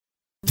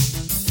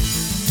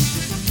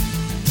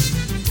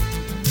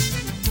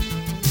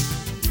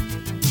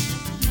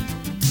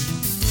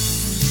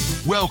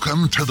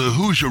Welcome to the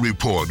Hoosier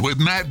Report with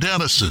Matt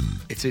Dennison.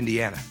 It's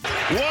Indiana.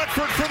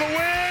 Watford for the win!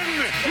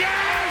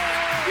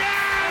 Yes!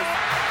 Yes!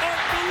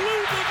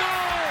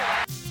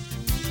 Unbelievable!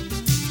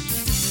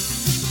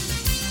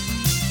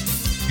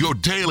 Your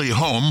daily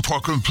home for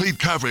complete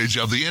coverage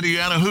of the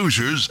Indiana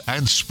Hoosiers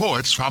and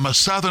sports from a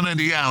Southern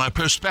Indiana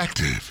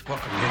perspective.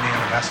 Welcome to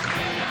Indiana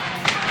basketball.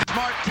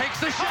 Smart takes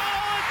the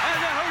shot,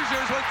 and the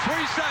Hoosiers with 3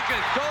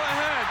 seconds go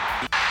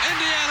ahead.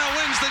 Indiana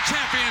wins the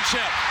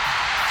championship.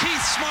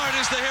 Keith Smart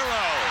is the hero.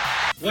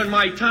 When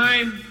my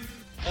time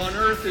on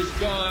earth is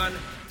gone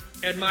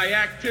and my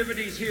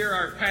activities here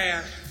are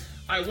past,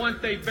 I want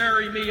they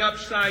bury me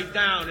upside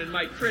down and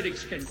my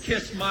critics can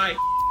kiss my...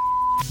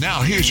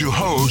 Now here's your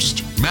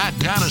host, Matt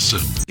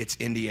Dennison. It's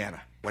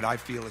Indiana, what I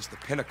feel is the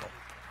pinnacle,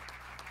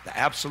 the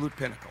absolute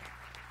pinnacle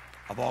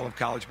of all of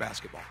college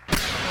basketball.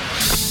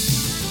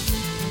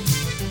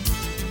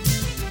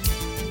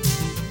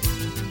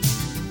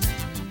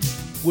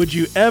 Would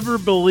you ever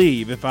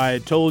believe if I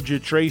had told you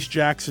Trace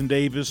Jackson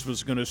Davis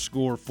was going to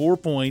score 4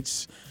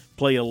 points,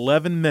 play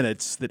 11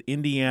 minutes, that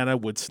Indiana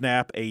would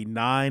snap a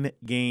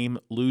 9-game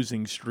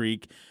losing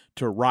streak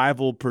to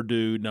rival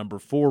Purdue, number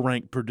 4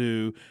 ranked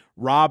Purdue?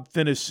 Rob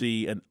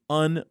Phinisee, an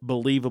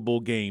unbelievable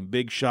game.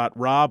 Big shot.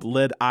 Rob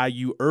led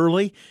IU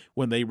early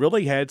when they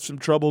really had some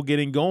trouble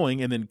getting going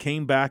and then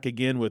came back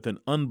again with an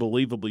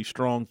unbelievably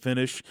strong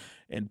finish,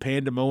 and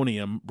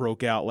pandemonium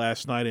broke out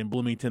last night in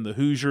Bloomington. The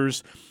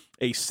Hoosiers,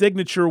 a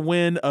signature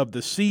win of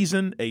the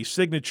season, a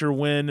signature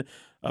win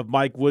of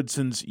Mike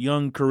Woodson's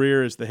young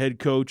career as the head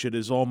coach at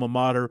his alma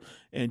mater,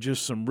 and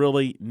just some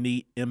really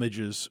neat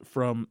images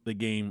from the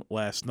game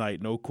last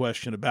night, no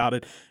question about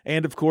it.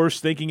 And, of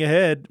course, thinking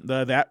ahead,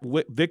 that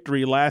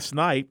victory last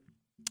night,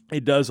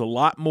 it does a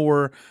lot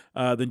more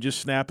than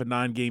just snap a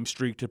 9-game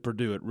streak to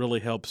Purdue. It really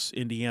helps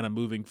Indiana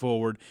moving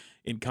forward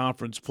in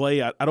conference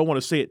play. I don't want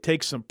to say it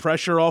takes some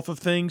pressure off of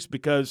things,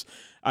 because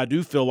I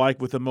do feel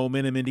like with the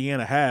momentum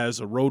Indiana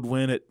has, a road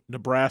win at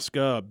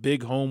Nebraska, a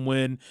big home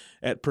win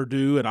at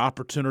Purdue, an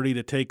opportunity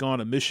to take on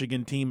a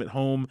Michigan team at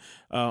home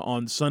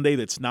on Sunday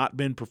that's not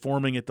been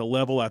performing at the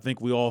level I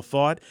think we all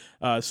thought.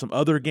 Some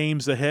other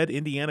games ahead,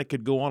 Indiana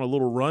could go on a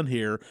little run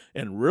here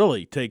and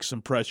really take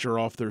some pressure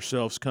off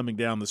themselves coming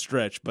down the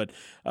stretch. But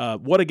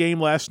what a game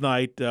last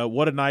night.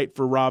 What a night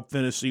for Rob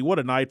Phinisee. What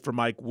a night for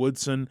Mike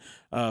Woodson,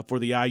 for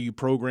the IU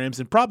programs,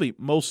 and probably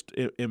most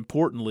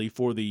importantly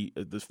for the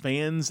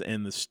fans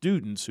and the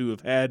students who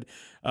have had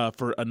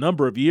for a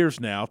number of years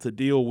now to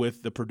deal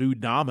with the Purdue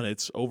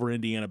dominance over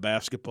Indiana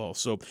basketball.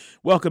 So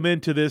welcome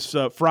into this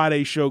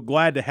Friday show.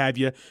 Glad to have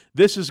you.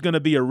 This is going to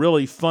be a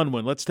really fun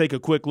one. Let's take a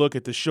quick look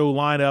at the show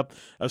lineup,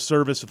 a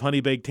service of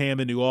Honey Baked Ham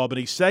in New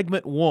Albany.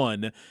 Segment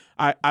 1,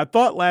 I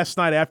thought last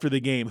night after the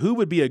game, who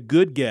would be a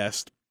good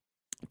guest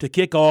to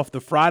kick off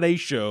the Friday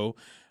show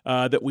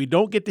that we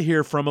don't get to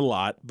hear from a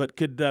lot, but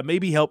could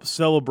maybe help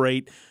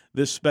celebrate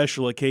this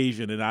special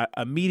occasion. And I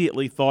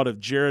immediately thought of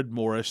Jared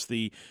Morris,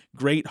 the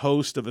great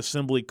host of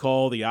Assembly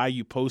Call, the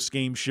IU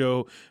postgame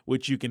show,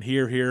 which you can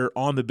hear here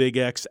on the Big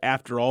X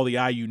after all the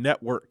IU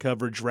network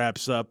coverage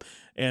wraps up.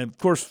 And, of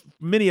course,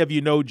 many of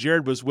you know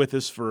Jared was with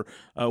us for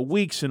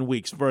weeks and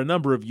weeks, for a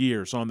number of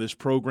years on this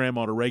program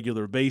on a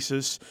regular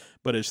basis.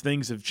 But as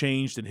things have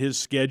changed in his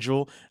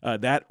schedule,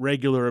 that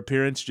regular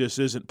appearance just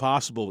isn't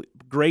possible.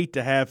 Great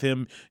to have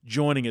him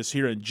joining us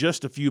here in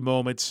just a few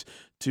moments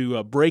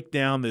to break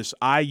down this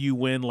IU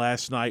win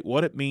last night,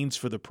 what it means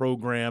for the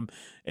program,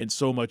 and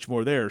so much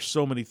more. There are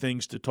so many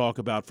things to talk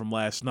about from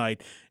last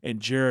night,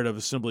 and Jared of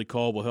Assembly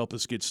Call will help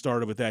us get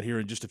started with that here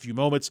in just a few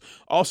moments.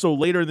 Also,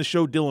 later in the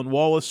show, Dylan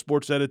Wallace,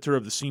 sports editor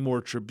of the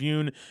Seymour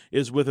Tribune,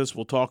 is with us.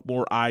 We'll talk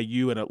more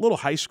IU and a little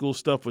high school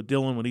stuff with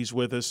Dylan when he's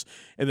with us.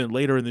 And then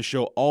later in the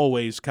show,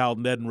 always Kyle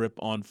Nedenrip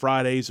on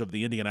Fridays of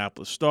the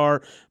Indianapolis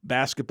Star.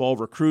 Basketball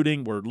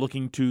recruiting, we're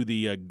looking to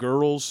the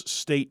girls'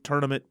 state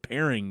tournament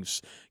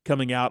pairings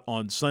coming out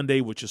on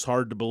Sunday, which is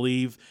hard to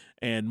believe,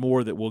 and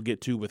more that we'll get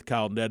to with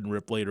Kyle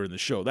Nedenrip later in the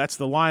show. That's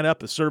the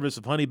lineup, a service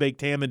of Honey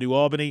Baked Ham in New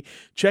Albany.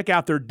 Check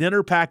out their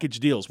dinner package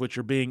deals, which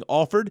are being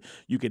offered.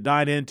 You can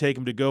dine in, take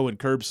them to go, and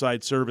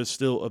curbside service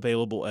still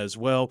available as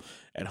well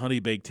at Honey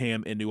Baked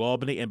Ham in New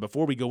Albany. And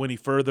before we go any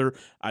further,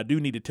 I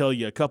do need to tell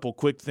you a couple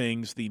quick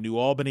things. The New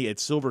Albany at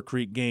Silver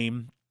Creek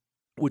game,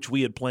 which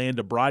we had planned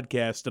to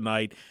broadcast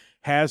tonight,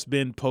 has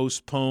been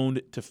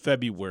postponed to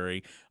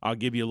February. I'll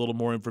give you a little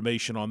more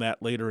information on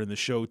that later in the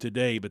show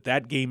today, but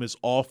that game is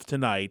off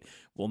tonight,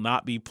 will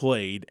not be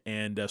played,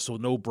 and so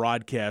no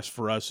broadcast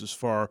for us as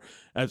far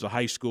as a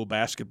high school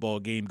basketball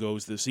game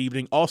goes this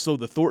evening. Also,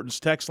 the Thornton's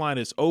text line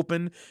is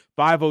open,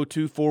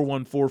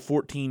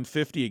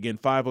 502-414-1450. Again,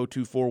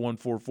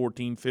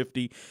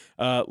 502-414-1450.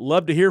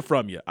 Love to hear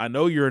from you. I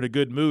know you're in a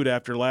good mood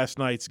after last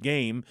night's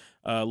game.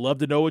 Love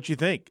to know what you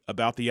think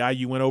about the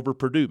IU win over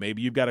Purdue.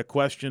 Maybe you've got a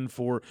question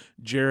for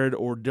Jared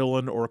or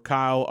Dylan or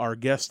Kyle, our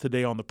guests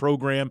today on the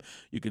program.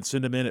 You can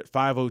send them in at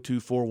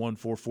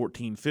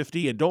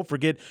 502-414-1450. And don't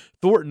forget,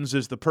 Thornton's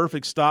is the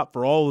perfect stop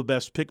for all the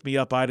best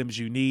pick-me-up items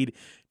you need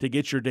to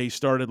get your day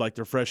started, like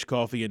their fresh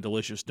coffee and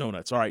delicious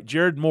donuts. All right,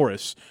 Jared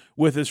Morris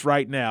with us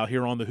right now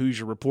here on the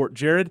Hoosier Report.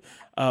 Jared,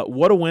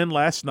 what a win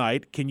last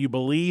night. Can you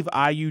believe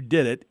IU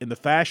did it in the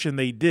fashion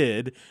they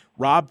did?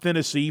 Rob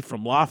Phinisee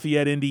from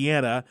Lafayette,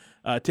 Indiana,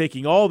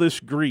 taking all this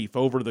grief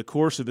over the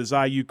course of his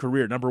IU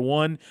career. Number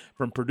one,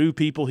 from Purdue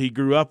people he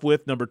grew up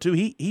with. Number two,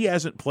 he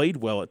hasn't played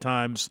well at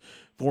times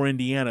for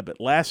Indiana, but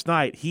last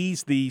night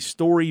he's the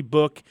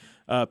storybook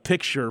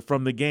picture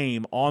from the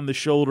game on the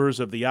shoulders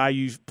of the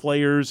IU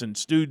players and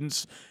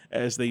students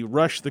as they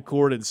rushed the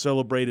court and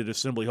celebrated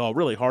Assembly Hall.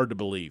 Really hard to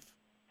believe.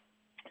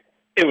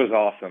 It was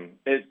awesome.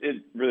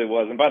 It really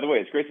was. And by the way,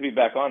 it's great to be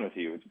back on with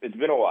you. It's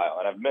been a while,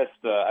 and I've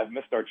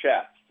missed our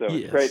chats. So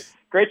Yes. It's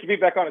great to be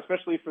back on,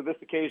 especially for this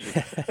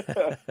occasion.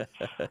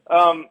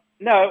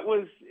 No, it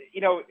was.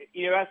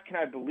 You asked, can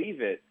I believe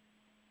it?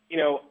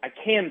 I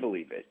can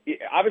believe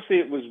it. Obviously,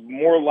 it was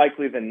more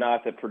likely than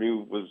not that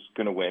Purdue was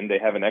going to win. They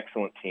have an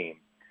excellent team.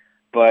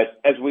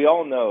 But as we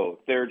all know,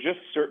 there are just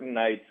certain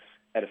nights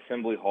at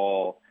Assembly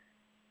Hall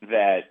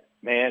that,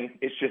 man,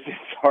 it's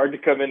hard to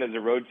come in as a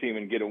road team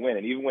and get a win.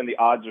 And even when the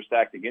odds are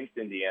stacked against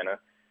Indiana,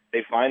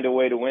 they find a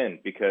way to win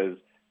because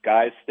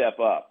guys step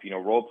up.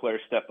 Role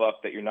players step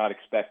up that you're not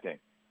expecting.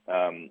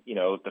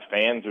 The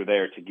fans are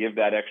there to give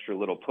that extra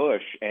little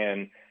push.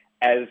 And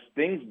as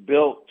things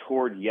built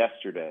toward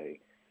yesterday,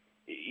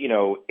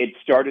 it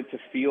started to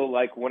feel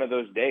like one of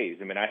those days.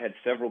 I mean, I had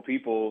several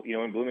people,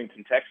 in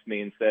Bloomington text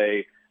me and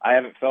say, I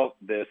haven't felt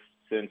this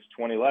since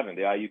 2011,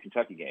 the IU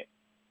Kentucky game,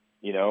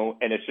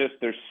 and it's just,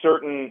 there's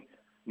certain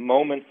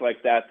moments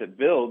like that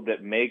build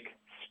that make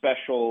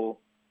special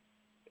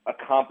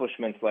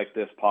accomplishments like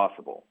this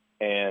possible.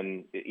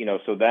 And,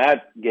 so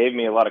that gave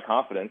me a lot of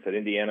confidence that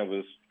Indiana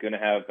was going to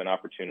have an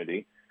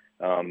opportunity.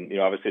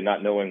 Obviously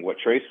not knowing what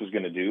Trace was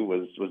going to do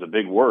was a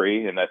big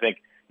worry. And I think,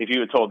 if you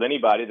had told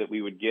anybody that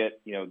we would get,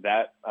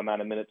 that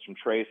amount of minutes from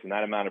Trace and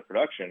that amount of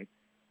production,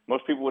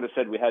 most people would have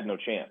said we had no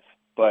chance.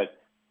 But,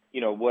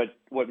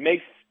 what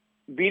makes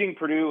beating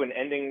Purdue and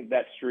ending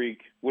that streak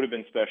would have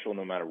been special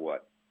no matter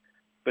what.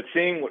 But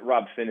seeing what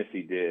Rob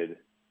Phinisee did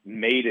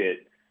made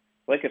it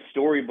like a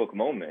storybook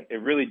moment.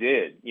 It really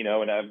did,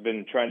 and I've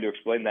been trying to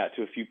explain that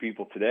to a few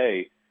people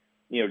today,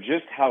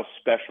 just how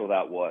special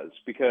that was.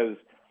 Because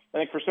I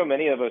think for so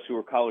many of us who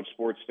are college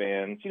sports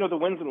fans, the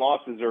wins and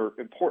losses are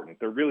important.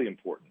 They're really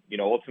important.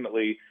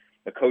 Ultimately,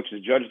 a coach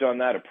is judged on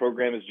that, a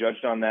program is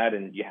judged on that,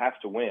 and you have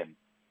to win.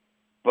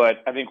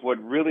 But I think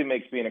what really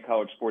makes being a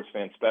college sports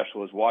fan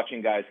special is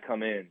watching guys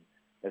come in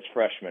as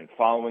freshmen,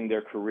 following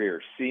their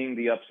career, seeing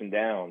the ups and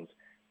downs.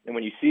 And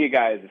when you see a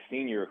guy as a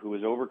senior who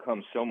has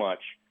overcome so much,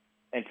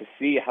 and to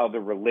see how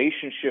the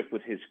relationship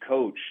with his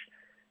coach,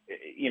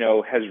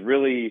 has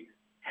really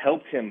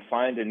helped him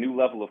find a new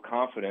level of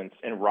confidence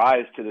and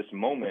rise to this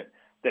moment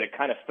that it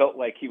kind of felt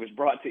like he was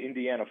brought to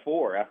Indiana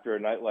for after a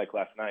night like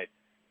last night.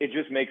 It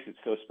just makes it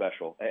so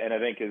special. And I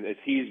think as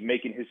he's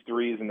making his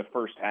threes in the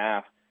first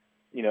half,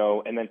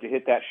 and then to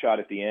hit that shot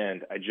at the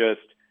end,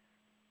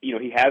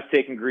 he has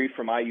taken grief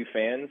from IU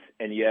fans,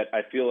 and yet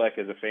I feel like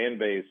as a fan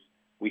base,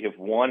 we have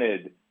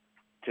wanted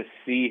to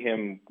see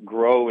him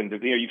grow. And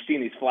you've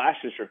seen these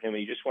flashes from him,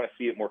 and you just want to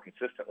see it more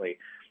consistently.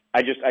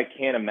 I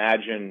can't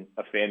imagine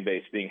a fan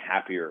base being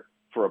happier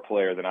for a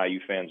player than IU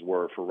fans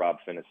were for Rob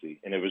Phinisee.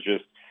 And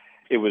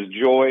it was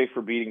joy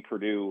for beating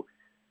Purdue,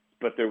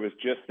 but there was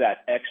just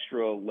that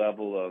extra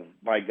level of,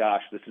 my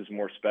gosh, this is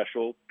more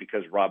special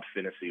because Rob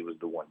Phinisee was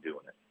the one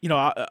doing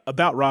it.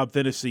 About Rob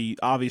Phinisee,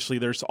 obviously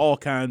there's all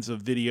kinds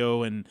of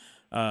video, and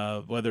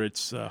whether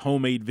it's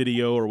homemade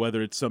video or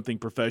whether it's something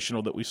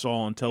professional that we saw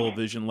on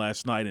television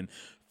last night, and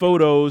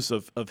photos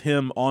of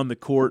him on the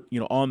court,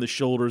 on the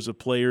shoulders of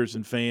players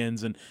and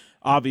fans, and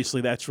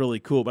obviously that's really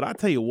cool. But I'll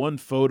tell you one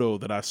photo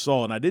that I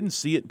saw, and I didn't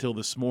see it until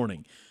this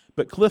morning,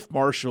 but Cliff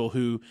Marshall,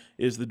 who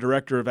is the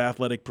director of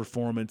athletic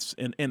performance,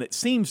 and it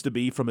seems to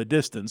be from a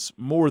distance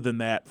more than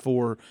that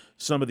for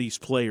some of these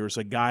players,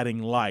 a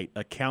guiding light,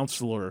 a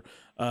counselor,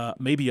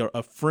 maybe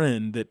a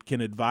friend that can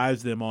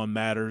advise them on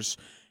matters.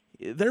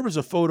 There was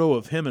a photo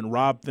of him and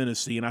Rob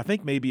Phinisee, and I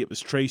think maybe it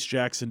was Trace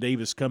Jackson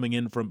Davis coming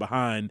in from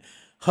behind,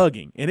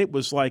 hugging. And it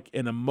was like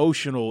an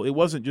emotional, it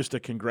wasn't just a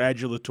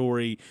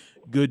congratulatory,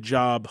 good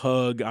job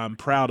hug, I'm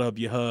proud of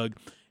you hug.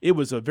 It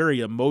was a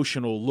very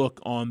emotional look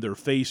on their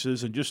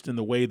faces and just in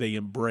the way they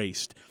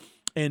embraced.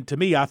 And to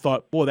me, I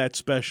thought, boy, that's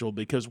special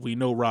because we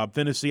know Rob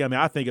Phinisee. I mean,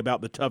 I think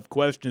about the tough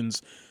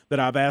questions that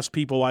I've asked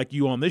people like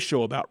you on this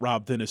show about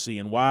Rob Phinisee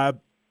and why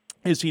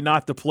is he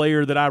not the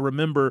player that I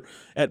remember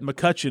at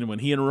McCutcheon when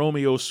he and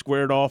Romeo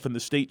squared off in the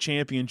state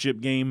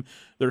championship game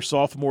their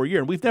sophomore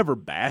year? And we've never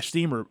bashed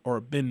him or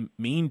been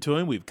mean to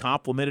him. We've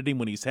complimented him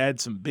when he's had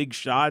some big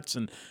shots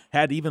and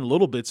had even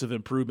little bits of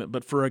improvement.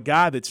 But for a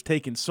guy that's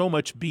taken so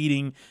much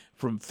beating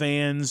from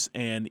fans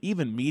and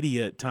even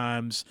media at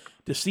times,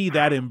 to see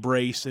that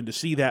embrace and to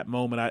see that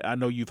moment, I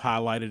know you've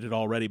highlighted it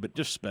already, but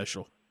just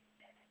special.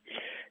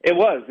 It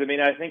was. I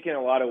mean, I think in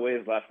a lot of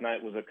ways last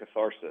night was a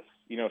catharsis,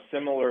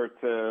 similar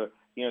to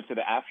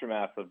the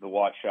aftermath of the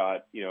Watt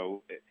shot.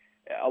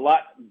 a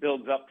lot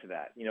builds up to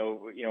that.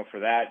 For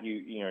that,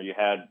 you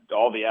had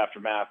all the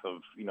aftermath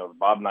of,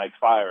 Bob Knight's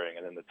firing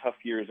and then the tough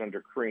years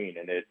under Crean,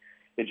 and it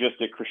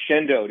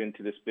crescendoed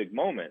into this big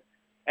moment.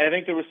 And I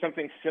think there was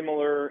something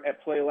similar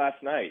at play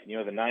last night. The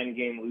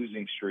 9-game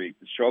losing streak,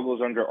 the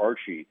struggles under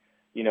Archie,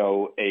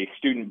 a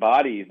student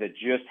body that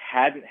just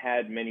hadn't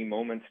had many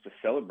moments to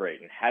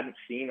celebrate and hadn't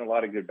seen a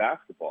lot of good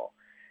basketball.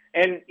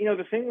 And,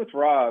 the thing with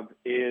Rob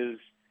is,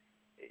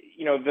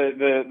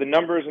 the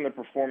numbers and the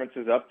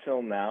performances up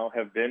till now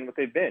have been what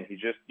they've been.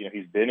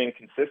 He's been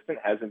inconsistent,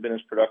 hasn't been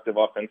as productive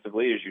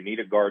offensively as you need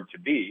a guard to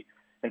be.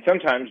 And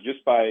sometimes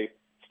just by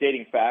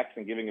stating facts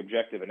and giving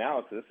objective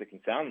analysis, it can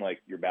sound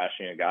like you're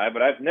bashing a guy,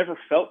 but I've never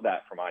felt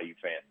that from IU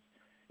fans.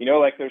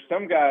 There's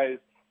some guys,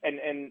 and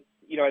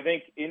I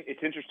think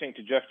it's interesting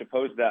to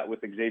juxtapose that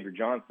with Xavier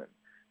Johnson,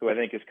 who I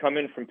think has come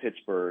in from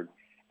Pittsburgh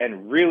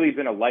and really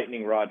been a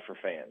lightning rod for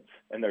fans.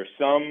 And there's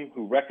some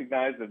who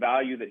recognize the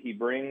value that he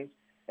brings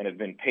and have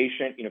been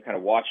patient, kind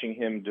of watching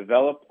him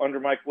develop under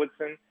Mike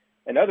Woodson,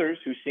 and others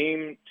who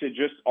seem to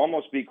just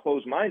almost be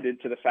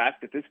closed-minded to the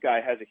fact that this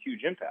guy has a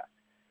huge impact.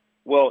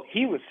 Well,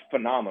 he was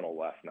phenomenal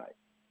last night.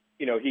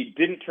 He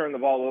didn't turn the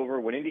ball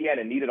over. When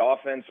Indiana needed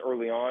offense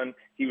early on,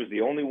 he was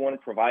the only one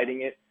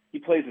providing it. He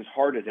plays as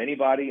hard as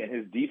anybody, and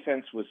his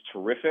defense was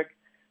terrific.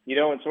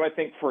 And so I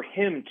think for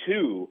him,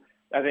 too,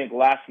 I think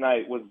last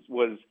night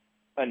was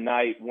a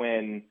night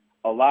when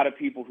a lot of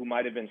people who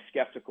might have been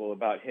skeptical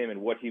about him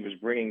and what he was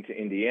bringing to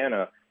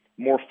Indiana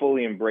more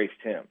fully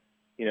embraced him.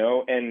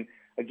 And,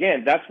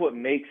 again, that's what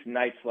makes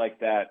nights like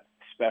that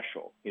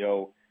special.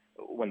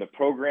 When the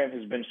program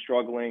has been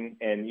struggling,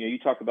 and you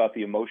talk about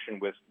the emotion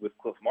with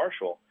Cliff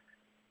Marshall,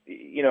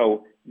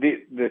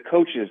 the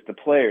coaches, the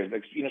players,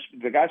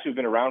 the guys who've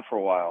been around for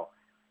a while,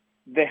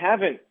 they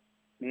haven't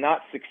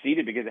not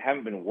succeeded because they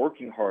haven't been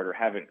working hard or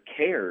haven't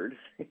cared,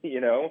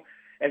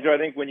 And so I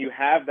think when you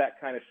have that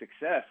kind of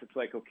success, it's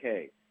like,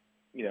 okay,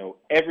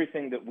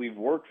 everything that we've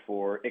worked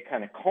for, it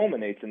kind of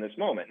culminates in this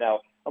moment. Now,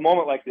 a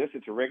moment like this,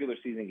 it's a regular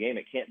season game.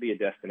 It can't be a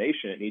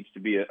destination. It needs to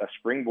be a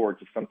springboard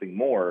to something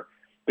more.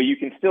 But you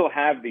can still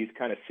have these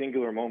kind of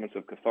singular moments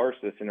of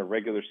catharsis in a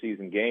regular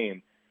season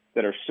game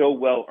that are so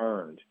well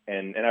earned.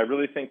 And I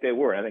really think they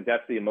were. And I think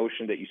that's the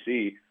emotion that you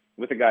see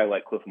with a guy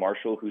like Cliff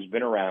Marshall, who's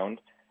been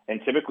around.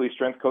 And typically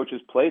strength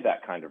coaches play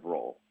that kind of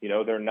role.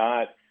 They're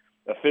not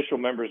official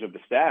members of the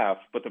staff,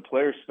 but the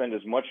players spend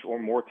as much or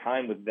more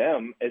time with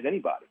them as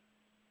anybody,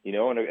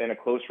 and a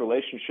close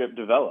relationship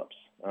develops.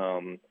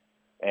 So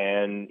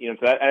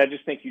I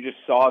just think you just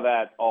saw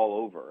that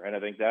all over. And I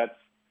think that's,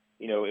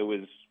 it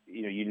was,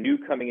 you knew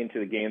coming into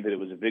the game that it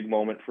was a big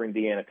moment for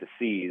Indiana to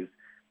seize.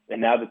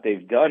 And now that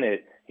they've done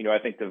it, I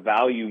think the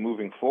value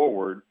moving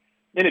forward,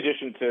 in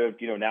addition to,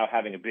 now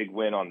having a big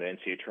win on the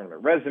NCAA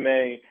tournament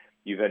resume,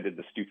 you've ended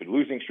the stupid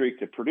losing streak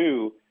to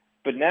Purdue,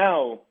 but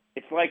now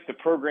it's like the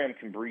program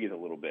can breathe a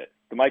little bit.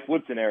 The Mike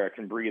Woodson era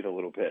can breathe a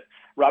little bit.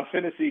 Rob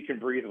Finney can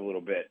breathe a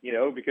little bit,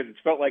 because it's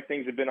felt like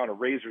things have been on a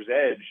razor's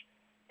edge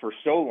for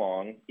so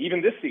long,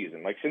 even this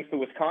season, like since the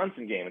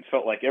Wisconsin game. It's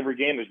felt like every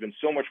game there's been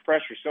so much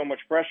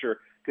pressure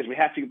because we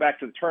have to get back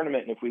to the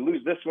tournament. And if we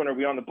lose this one, are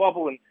we on the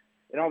bubble and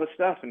all this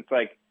stuff? And it's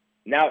like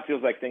now it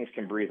feels like things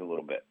can breathe a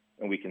little bit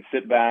and we can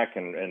sit back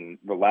and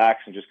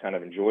relax and just kind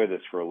of enjoy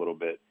this for a little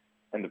bit.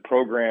 And the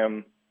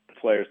program, the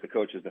players, the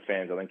coaches, the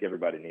fans, I think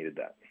everybody needed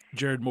that.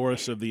 Jared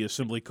Morris of the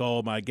Assembly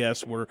Call, my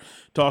guest. We're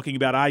talking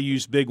about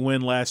IU's big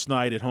win last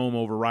night at home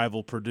over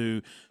rival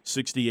Purdue,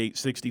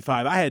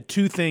 68-65. I had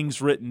two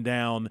things written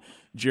down.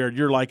 Jared,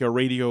 you're like a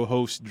radio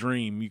host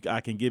dream.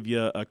 I can give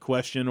you a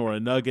question or a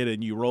nugget,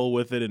 and you roll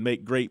with it and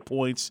make great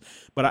points.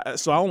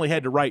 So I only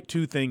had to write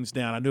two things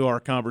down. I knew our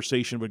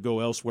conversation would go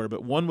elsewhere,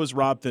 but one was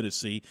Rob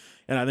Finney,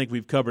 and I think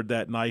we've covered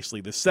that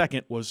nicely. The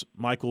second was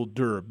Michael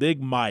Durr,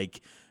 Big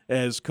Mike,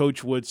 as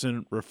Coach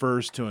Woodson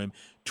refers to him.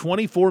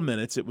 24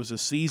 minutes. It was a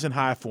season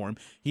high for him.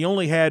 He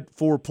only had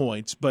 4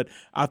 points, but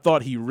I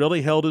thought he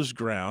really held his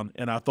ground,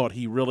 and I thought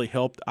he really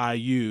helped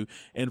IU.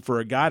 And for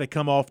a guy to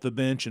come off the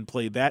bench and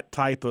play that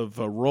type of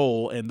a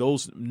role and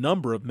those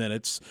number of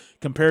minutes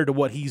compared to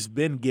what he's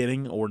been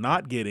getting or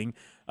not getting,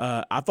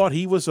 I thought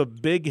he was a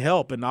big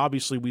help. And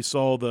obviously we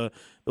saw the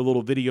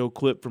little video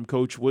clip from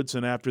Coach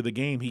Woodson after the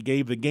game. He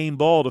gave the game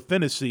ball to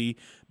Finney,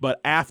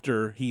 but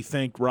after he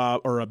thanked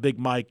Big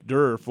Mike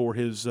Durr for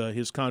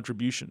his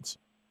contributions.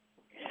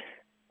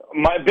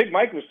 Big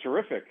Mike was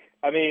terrific.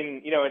 I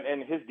mean,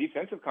 and his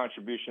defensive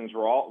contributions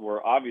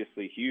were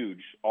obviously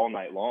huge all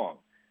night long.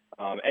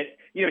 And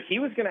he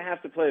was going to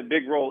have to play a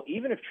big role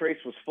even if Trace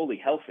was fully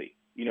healthy.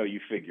 You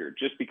figured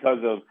just because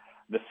of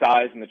the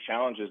size and the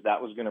challenges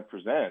that was going to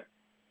present.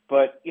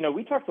 But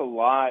we talked a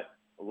lot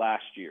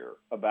last year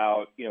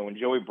about when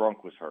Joey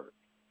Brunk was hurt,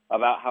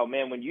 about how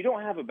when you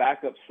don't have a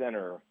backup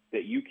center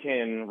that you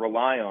can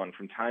rely on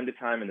from time to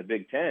time in the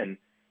Big Ten,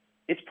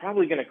 it's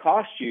probably going to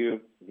cost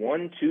you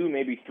 1, 2,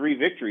 maybe 3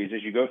 victories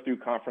as you go through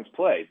conference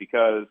play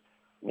because,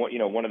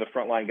 one of the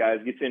frontline guys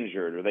gets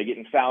injured or they get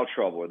in foul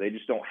trouble or they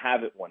just don't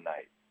have it one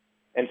night.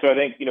 And so I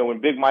think, when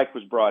Big Mike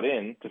was brought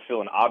in to fill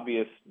an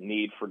obvious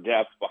need for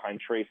depth behind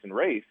Trace and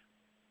Race,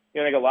 I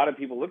think a lot of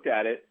people looked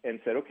at it and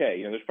said,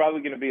 okay, there's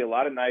probably going to be a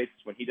lot of nights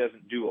when he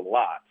doesn't do a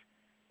lot,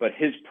 but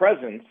his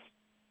presence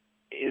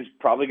is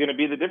probably going to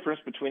be the difference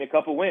between a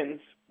couple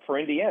wins for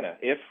Indiana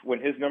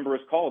when his number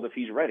is called, if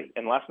he's ready.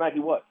 And last night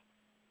he was,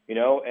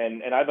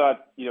 and I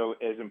thought,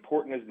 as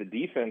important as the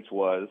defense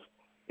was,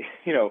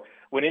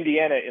 when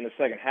Indiana in the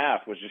second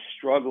half was just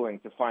struggling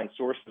to find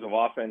sources of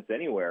offense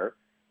anywhere,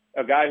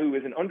 a guy who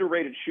is an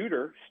underrated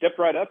shooter stepped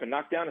right up and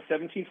knocked down a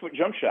 17-foot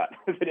jump shot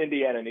that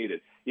Indiana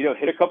needed,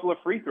 hit a couple of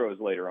free throws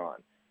later on.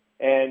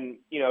 And,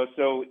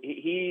 so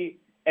he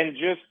and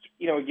just,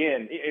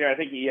 again, I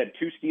think he had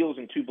 2 steals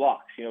and 2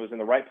 blocks, was in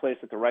the right place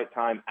at the right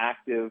time,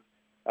 active,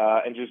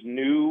 and just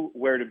knew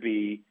where to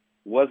be,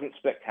 wasn't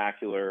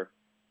spectacular,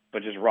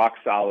 but just rock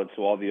solid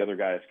so all the other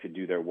guys could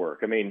do their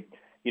work. I mean,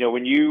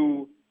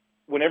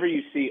 whenever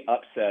you see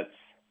upsets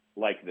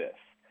like this,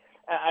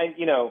 I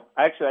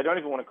don't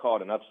even want to call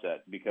it an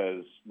upset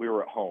because we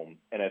were at home.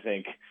 And I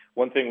think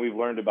one thing we've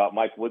learned about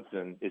Mike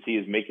Woodson is he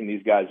is making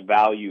these guys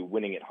value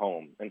winning at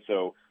home. And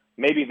so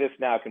maybe this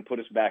now can put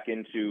us back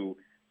into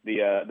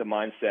the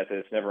mindset that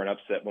it's never an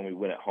upset when we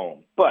win at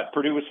home. But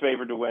Purdue was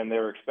favored to win. They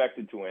were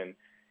expected to win.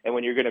 And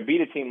when you're going to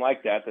beat a team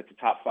like that, that's a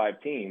top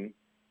 5 team,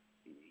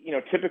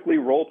 typically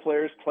role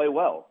players play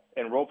well.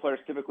 And role players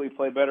typically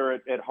play better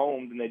at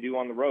home than they do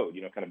on the road,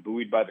 kind of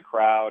buoyed by the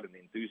crowd and the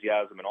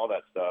enthusiasm and all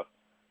that stuff.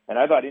 And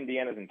I thought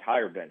Indiana's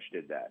entire bench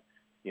did that.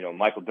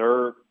 Michael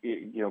Durr,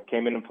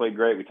 came in and played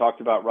great. We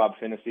talked about Rob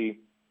Finney.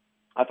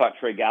 I thought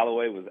Trey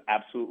Galloway was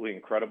absolutely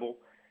incredible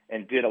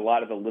and did a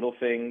lot of the little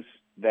things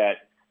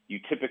that you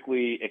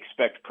typically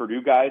expect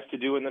Purdue guys to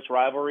do in this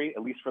rivalry,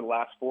 at least for the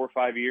last 4 or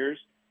 5 years.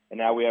 And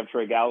now we have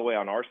Trey Galloway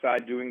on our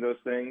side doing those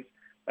things.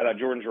 I thought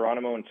Jordan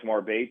Geronimo and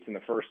Tamar Bates in the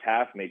first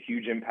half made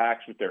huge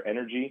impacts with their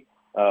energy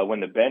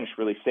when the bench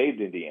really saved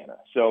Indiana.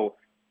 So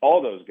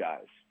all those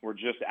guys were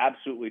just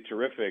absolutely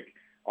terrific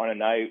on a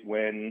night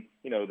when,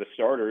 the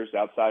starters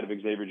outside of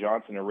Xavier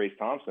Johnson and Race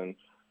Thompson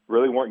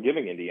really weren't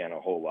giving Indiana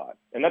a whole lot.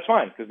 And that's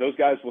fine because those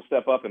guys will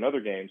step up in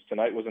other games.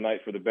 Tonight was a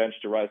night for the bench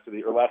to rise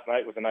to last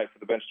night was a night for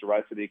the bench to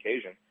rise to the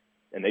occasion,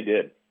 and they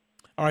did.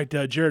 All right,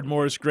 Jared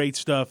Morris, great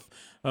stuff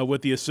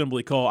with the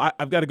assembly call.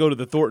 I've got to go to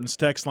the Thornton's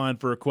text line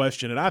for a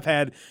question, and I've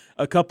had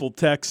a couple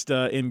texts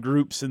in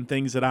groups and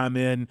things that I'm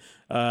in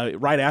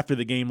right after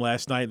the game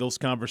last night. Those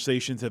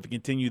conversations have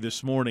continued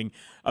this morning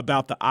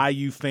about the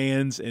IU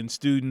fans and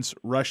students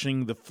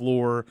rushing the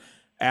floor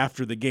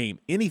after the game.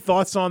 Any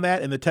thoughts on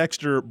that? And the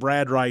texter,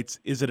 Brad, writes,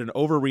 is it an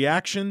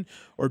overreaction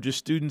or just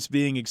students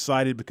being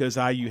excited because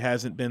IU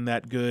hasn't been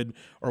that good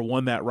or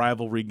won that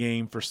rivalry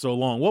game for so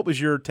long? What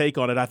was your take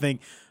on it? I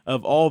think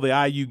of all the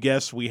IU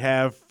guests we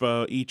have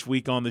each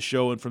week on the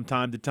show and from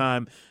time to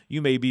time,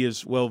 you may be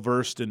as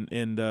well-versed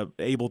and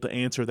able to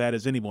answer that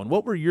as anyone.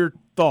 What were your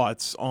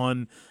thoughts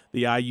on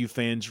the IU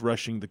fans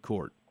rushing the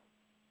court?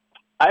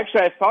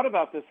 Actually, I thought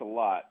about this a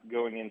lot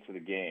going into the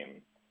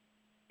game.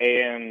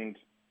 And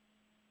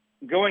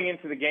going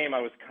into the game,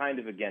 I was kind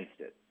of against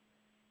it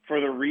for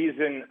the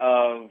reason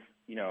of,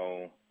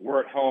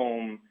 we're at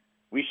home.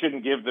 We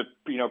shouldn't give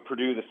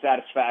Purdue the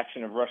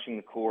satisfaction of rushing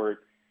the court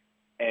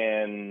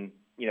and,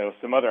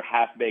 some other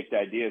half-baked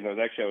ideas. I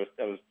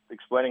was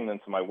explaining them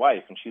to my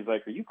wife, and she's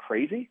like, are you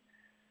crazy?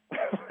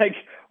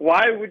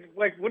 what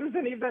does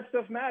any of that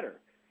stuff matter?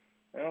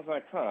 And I was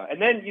like, huh.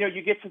 And then,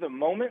 you get to the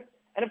moment,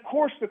 and of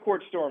course the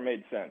court storm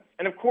made sense.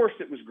 And of course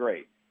it was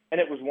great, and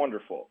it was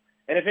wonderful.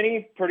 And if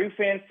any Purdue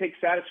fans take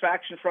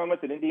satisfaction from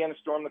it that Indiana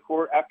stormed the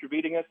court after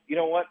beating us, you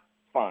know what?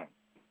 Fine.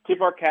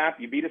 Tip our cap.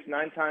 You beat us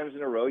 9 times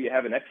in a row. You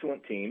have an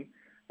excellent team.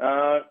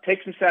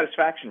 Take some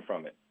satisfaction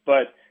from it.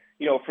 But,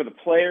 for the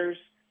players,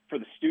 for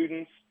the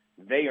students,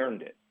 they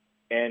earned it.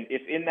 And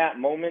if in that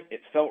moment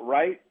it felt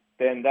right,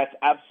 then that's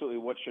absolutely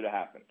what should have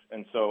happened.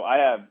 And so I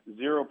have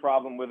zero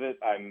problem with it.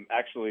 I'm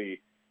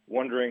actually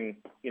wondering,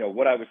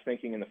 what I was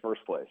thinking in the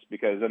first place,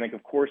 because I think,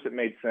 of course, it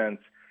made sense.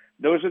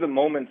 Those are the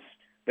moments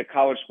that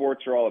college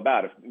sports are all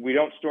about. If we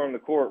don't storm the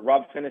court,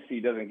 Rob Finney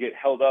doesn't get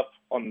held up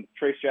on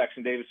Trace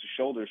Jackson Davis's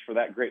shoulders for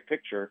that great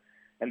picture,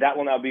 and that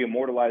will now be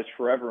immortalized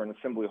forever in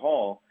Assembly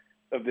Hall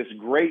of this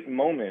great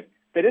moment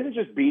that isn't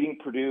just beating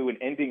Purdue and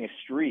ending a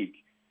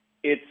streak.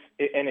 It's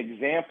an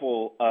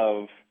example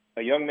of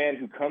a young man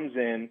who comes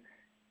in,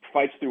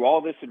 fights through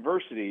all this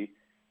adversity,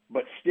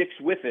 but sticks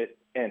with it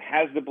and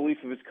has the belief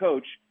of his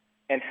coach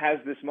and has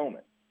this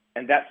moment.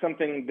 And that's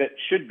something that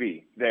should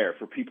be there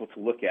for people to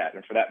look at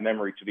and for that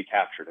memory to be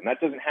captured. And that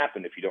doesn't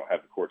happen if you don't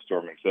have the court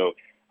storming. So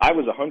I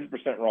was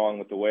 100% wrong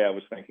with the way I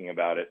was thinking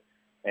about it.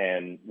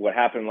 And what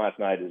happened last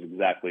night is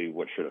exactly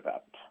what should have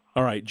happened.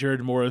 All right,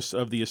 Jared Morris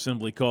of the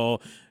Assembly Call.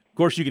 Of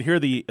course, you can hear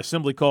the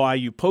Assembly Call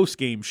IU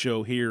post-game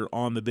show here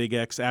on the Big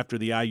X after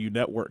the IU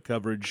Network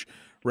coverage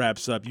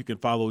wraps up. You can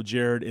follow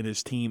Jared and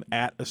his team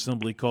at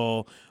Assembly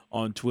Call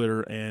on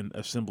Twitter and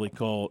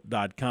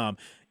assemblycall.com.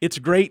 It's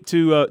great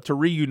to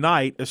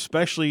reunite,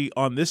 especially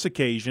on this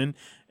occasion,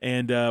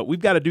 and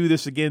we've got to do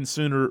this again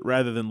sooner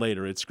rather than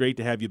later. It's great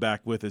to have you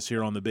back with us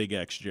here on the Big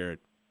X, Jared.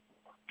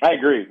 I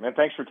agree, man.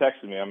 Thanks for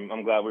texting me.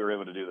 I'm glad we were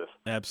able to do this.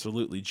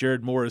 Absolutely.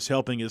 Jared Moore is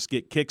helping us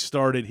get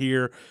kick-started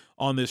here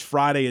on this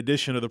Friday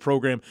edition of the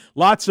program.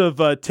 Lots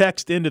of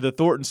text into the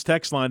Thornton's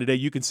text line today.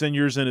 You can send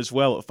yours in as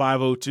well at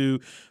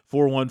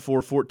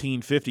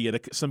 502-414-1450.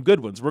 And some good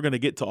ones. We're going to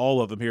get to all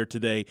of them here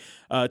today.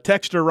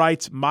 Texter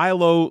writes,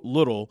 Milo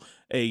Little,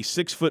 a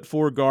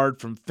 6'4"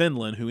 guard from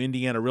Finland who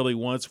Indiana really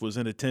wants, was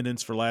in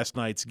attendance for last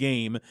night's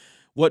game.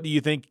 What do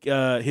you think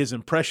his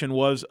impression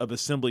was of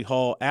Assembly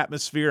Hall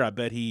atmosphere? I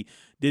bet he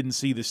didn't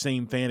see the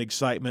same fan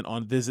excitement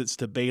on visits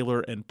to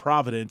Baylor and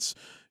Providence,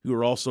 who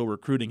are also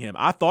recruiting him.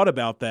 I thought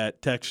about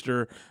that,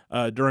 Texter,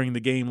 during the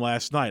game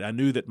last night. I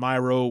knew that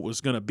Myro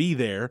was going to be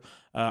there.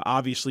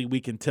 Obviously,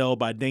 we can tell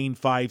by Dane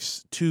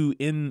Fife's 2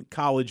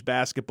 in-college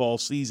basketball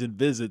season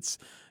visits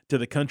to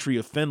the country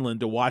of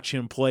Finland to watch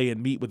him play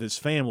and meet with his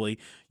family.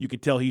 You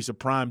could tell he's a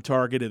prime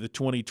target in the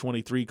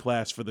 2023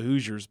 class for the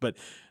Hoosiers. But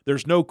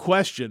there's no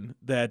question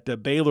that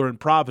Baylor and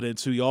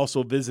Providence, who he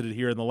also visited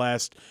here in the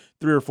last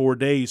 3 or 4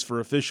 days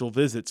for official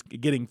visits,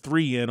 getting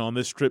 3 in on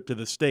this trip to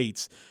the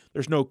States,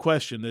 there's no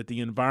question that the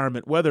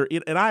environment,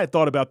 and I had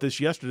thought about this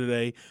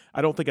yesterday,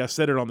 I don't think I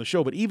said it on the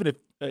show, but even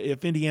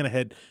if Indiana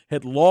had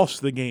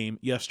lost the game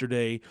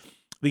yesterday,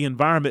 the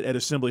environment at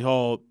Assembly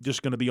Hall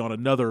just going to be on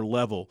another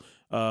level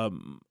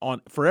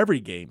for every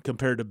game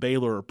compared to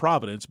Baylor or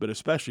Providence, but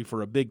especially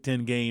for a Big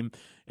Ten game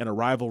and a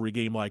rivalry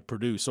game like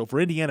Purdue. So for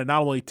Indiana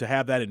not only to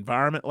have that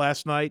environment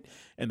last night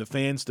and the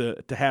fans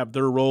to have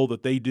their role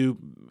that they do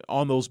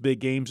on those big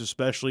games,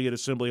 especially at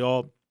Assembly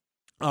Hall,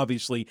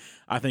 obviously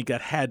I think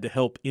that had to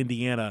help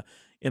Indiana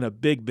in a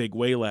big, big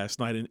way last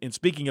night. And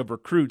speaking of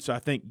recruits, I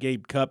think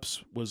Gabe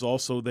Cupps was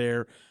also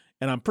there,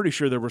 and I'm pretty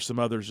sure there were some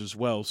others as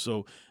well.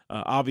 So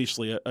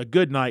obviously a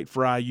good night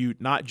for IU,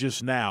 not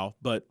just now,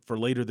 but for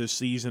later this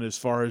season as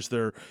far as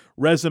their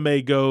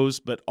resume goes,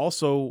 but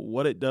also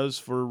what it does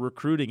for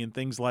recruiting and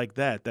things like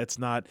that. That's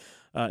not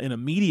an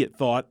immediate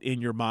thought in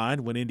your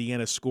mind when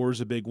Indiana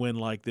scores a big win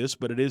like this,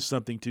 but it is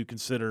something to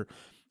consider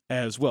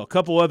as well. A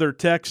couple other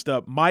texts.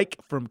 Mike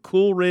from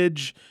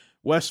Coolidge,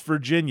 West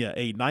Virginia,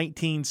 a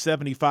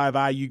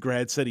 1975 IU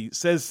grad,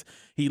 says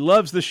he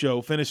loves the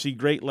show, finished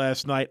great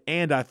last night,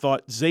 and I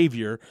thought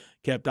Xavier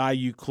kept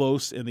IU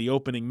close in the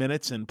opening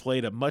minutes and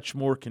played a much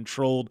more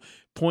controlled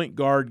point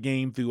guard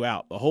game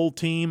throughout. The whole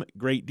team,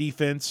 great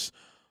defense.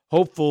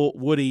 Hopeful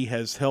Woody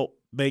has helped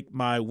make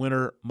my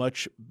winter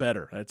much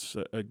better. That's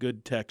a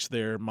good text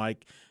there,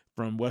 Mike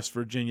from West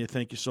Virginia.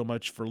 Thank you so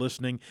much for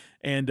listening.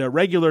 And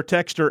regular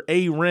texter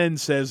A. Wren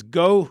says,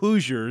 go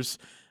Hoosiers.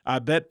 I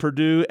bet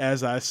Purdue,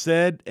 as I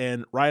said,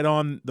 and right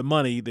on the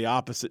money, the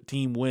opposite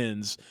team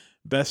wins.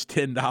 Best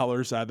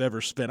 $10 I've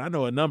ever spent. I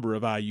know a number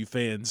of IU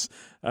fans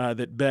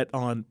that bet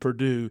on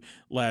Purdue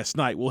last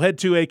night. We'll head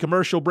to a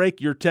commercial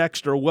break. Your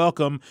texts are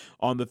welcome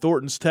on the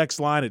Thornton's text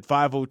line at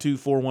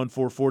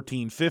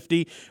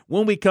 502-414-1450.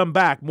 When we come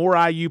back, more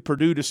IU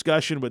Purdue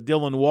discussion with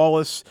Dylan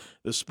Wallace,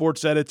 the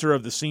sports editor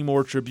of the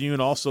Seymour Tribune.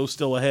 Also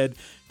still ahead,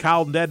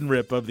 Kyle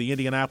Nedenrip of the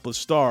Indianapolis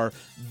Star.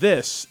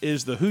 This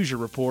is the Hoosier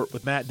Report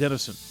with Matt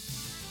Dennison.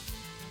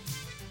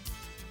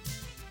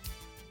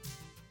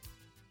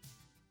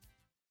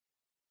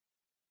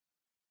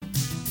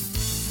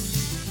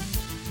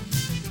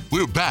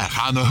 We're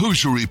back on the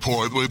Hoosier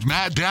Report with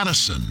Matt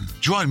Dennison.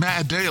 Join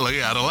Matt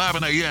daily at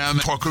 11 a.m.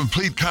 for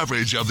complete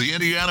coverage of the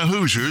Indiana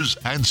Hoosiers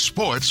and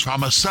sports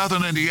from a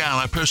Southern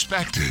Indiana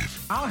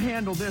perspective. I'll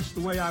handle this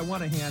the way I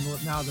want to handle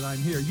it now that I'm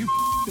here. You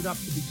it up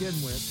to begin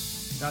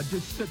with. Now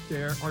just sit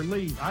there or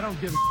leave. I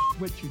don't give a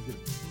what you do.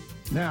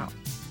 Now,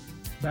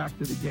 back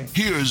to the game.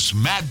 Here's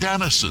Matt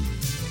Dennison.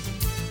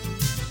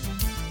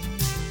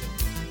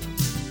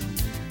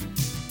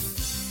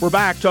 We're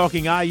back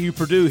talking IU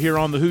Purdue here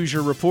on the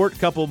Hoosier Report. A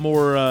couple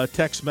more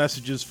text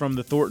messages from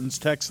the Thornton's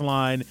text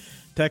line.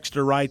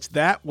 Texter writes,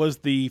 that was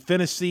the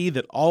fantasy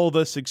that all of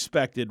us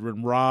expected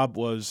when Rob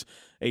was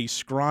a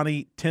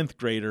scrawny 10th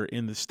grader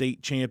in the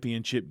state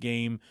championship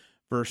game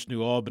versus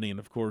New Albany. And,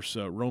 of course,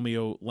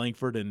 Romeo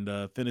Langford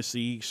and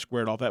Tennessee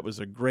squared off. That was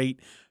a great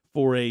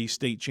 4A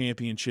state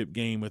championship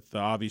game with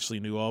obviously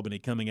New Albany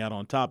coming out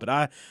on top.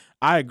 But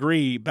I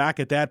agree. Back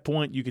at that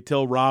point, you could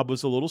tell Rob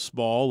was a little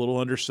small, a little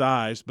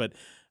undersized, but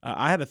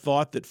I had a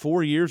thought that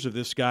 4 years of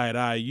this guy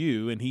at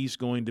IU, and he's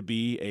going to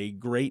be a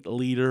great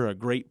leader, a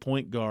great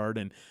point guard,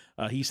 and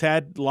he's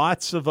had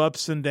lots of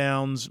ups and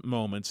downs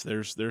moments.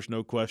 There's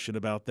no question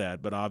about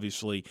that. But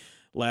obviously,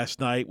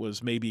 last night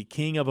was maybe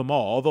king of them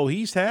all. Although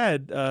he's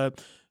had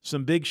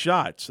some big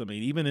shots. I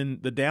mean, even in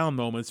the down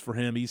moments for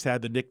him, he's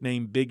had the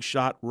nickname Big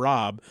Shot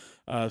Rob.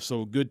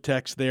 So good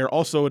text there.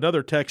 Also,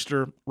 another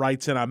texter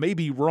writes in, I may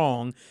be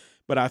wrong,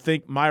 but I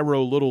think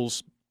Myro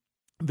Little's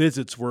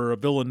visits were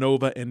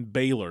Villanova and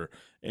Baylor.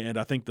 And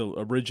I think the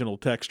original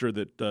texter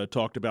that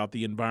talked about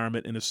the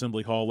environment in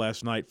Assembly Hall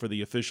last night for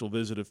the official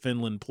visit of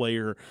Finland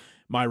player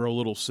Myro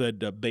Little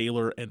said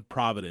Baylor and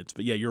Providence.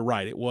 But, yeah, you're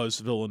right. It was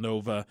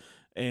Villanova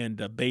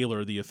and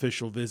Baylor, the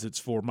official visits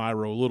for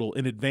Myro, a little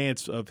in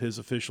advance of his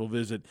official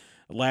visit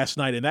last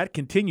night. And that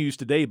continues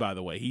today, by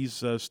the way.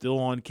 He's still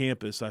on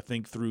campus, I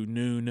think, through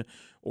noon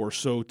or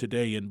so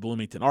today in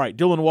Bloomington. All right,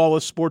 Dylan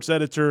Wallace, sports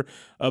editor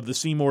of the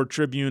Seymour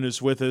Tribune,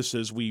 is with us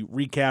as we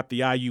recap the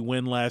IU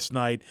win last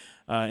night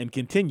and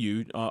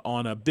continue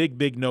on a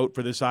big note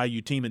for this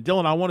IU team. And,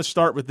 Dylan, I want to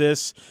start with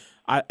this.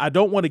 I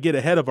don't want to get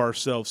ahead of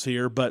ourselves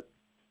here, but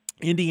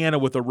Indiana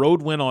with a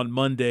road win on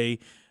Monday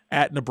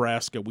at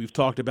Nebraska. We've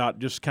talked about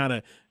just kind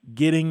of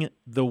getting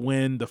the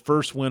win, the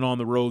first win on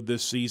the road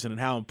this season,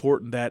 and how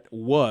important that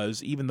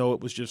was, even though it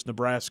was just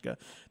Nebraska.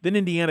 Then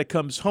Indiana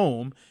comes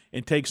home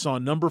and takes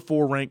on number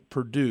 4 ranked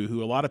Purdue,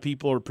 who a lot of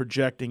people are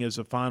projecting as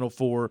a Final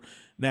Four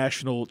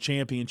national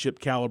championship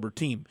caliber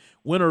team.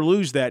 Win or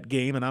lose that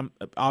game, and I'm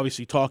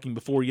obviously talking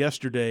before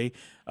yesterday,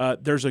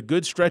 there's a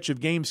good stretch of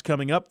games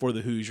coming up for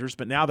the Hoosiers,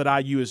 but now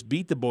that IU has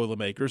beat the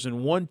Boilermakers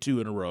and won 2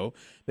 in a row,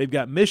 they've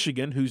got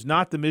Michigan, who's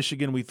not the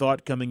Michigan we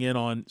thought coming in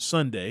on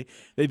Sunday.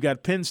 They've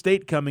got Penn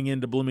State coming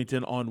into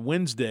Bloomington on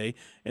Wednesday,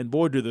 and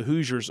boy, do the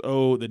Hoosiers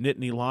owe the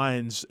Nittany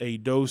Lions a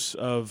dose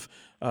of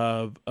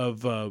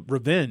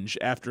revenge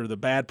after the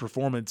bad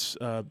performance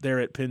there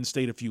at Penn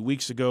State a few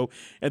weeks ago.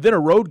 And then a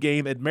road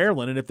game at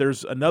Maryland, and if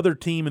there's another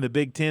team in the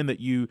Big Ten that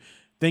you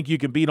think you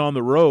can beat on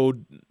the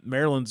road,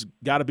 Maryland's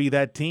got to be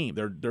that team.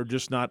 They're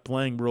just not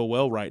playing real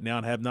well right now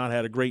and have not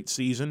had a great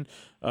season.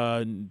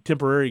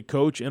 Temporary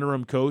coach,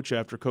 interim coach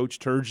after Coach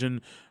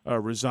Turgeon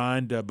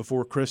resigned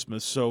before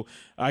Christmas. So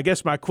I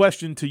guess my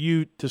question to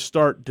you to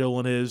start,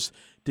 Dylan, is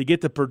to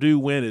get the Purdue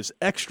win is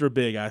extra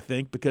big, I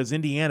think, because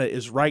Indiana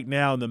is right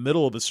now in the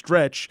middle of a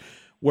stretch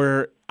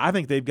where I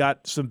think they've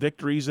got some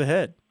victories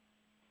ahead.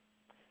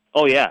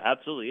 Oh, yeah,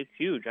 absolutely. It's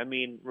huge. I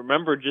mean,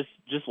 remember just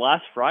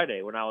last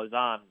Friday when I was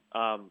on,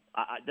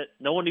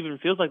 no one even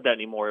feels like that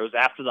anymore. It was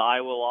after the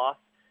Iowa loss.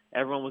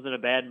 Everyone was in a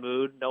bad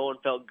mood. No one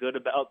felt good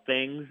about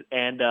things.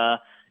 And,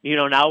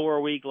 now we're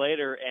a week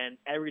later, and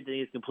everything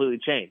has completely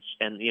changed.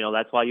 And,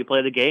 that's why you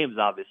play the games,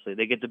 obviously.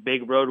 They get the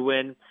big road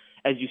win,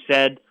 as you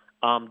said.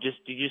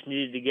 You just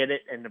needed to get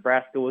it, and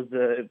Nebraska was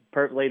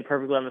laid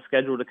perfectly on the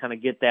schedule to kind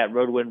of get that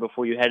road win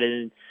before you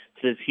headed into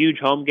this huge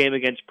home game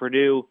against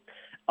Purdue.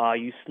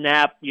 You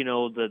snap, the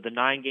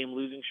 9-game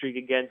losing streak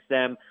against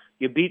them.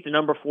 You beat the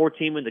number 4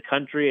 team in the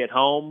country at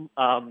home.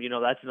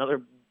 That's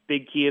another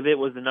big key of it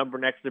was the number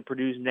next to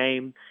Purdue's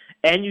name.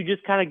 And you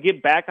just kind of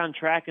get back on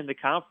track in the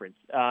conference.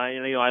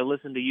 I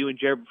listened to you and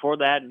Jared before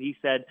that, and he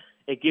said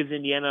it gives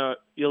Indiana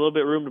a little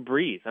bit of room to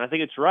breathe. And I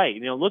think it's right.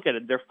 Look at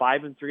it. They're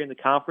 5-3 in the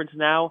conference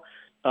now.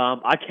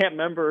 I can't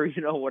remember,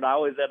 when I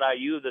was at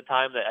IU at the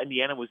time that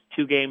Indiana was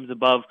 2 games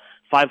above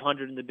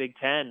 500 in the Big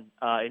Ten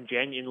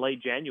in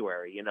late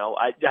January.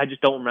 I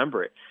just don't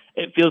remember it.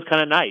 It feels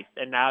kind of nice.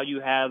 And now you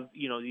have,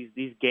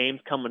 these games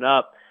coming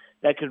up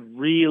that could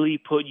really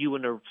put you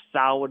in a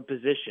solid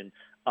position.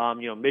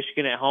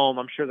 Michigan at home,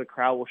 I'm sure the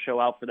crowd will show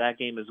out for that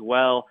game as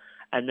well.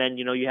 And then,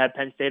 you have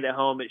Penn State at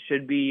home. It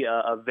should be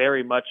a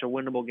very much a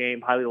winnable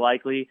game, highly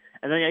likely.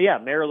 And then,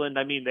 Maryland,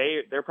 I mean,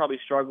 they're probably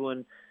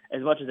struggling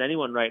as much as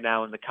anyone right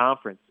now in the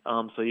conference.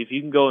 So if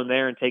you can go in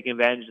there and take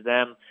advantage of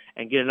them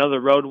and get another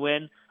road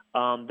win,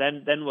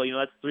 then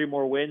that's 3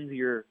 more wins.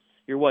 You're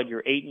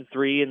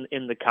 8-3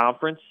 in the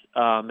conference,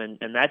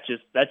 and that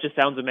just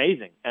sounds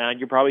amazing. And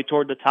you're probably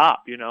toward the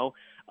top,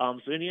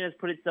 So Indiana's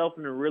put itself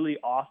in a really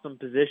awesome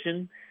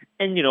position,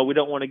 and we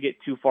don't want to get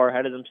too far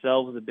ahead of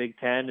themselves. The Big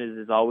Ten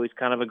is always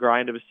kind of a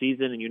grind of a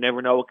season, and you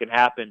never know what can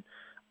happen.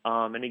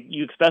 And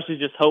you especially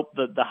just hope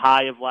that the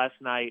high of last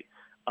night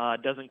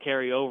doesn't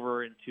carry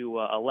over into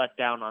a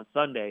letdown on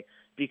Sunday,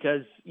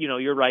 because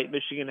you're right,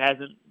 Michigan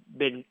hasn't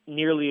been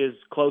nearly as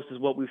close as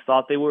what we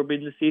thought they were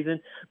in the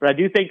season, but I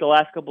do think the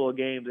last couple of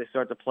games they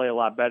start to play a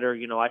lot better.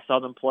 I saw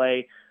them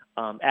play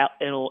at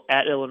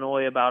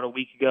Illinois about a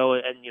week ago,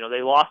 and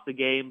they lost the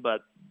game,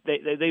 but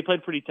they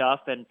played pretty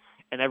tough, and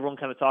everyone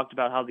kind of talked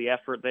about how the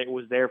effort that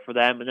was there for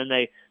them, and then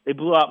they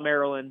blew out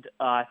Maryland,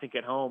 I think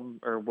at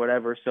home or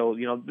whatever. So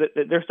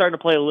they're starting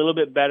to play a little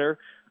bit better.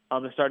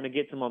 They're starting to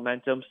get some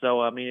momentum. So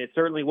I mean, it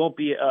certainly won't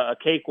be a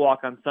cakewalk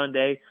on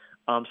Sunday.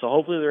 So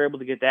hopefully they're able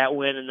to get that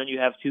win, and then you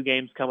have 2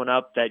 games coming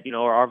up that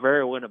are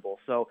very winnable.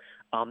 So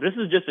this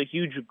is just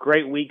a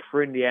great week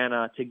for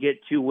Indiana to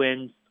get 2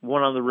 wins,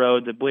 one on the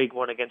road, the big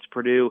one against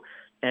Purdue,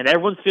 and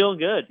everyone's feeling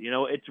good.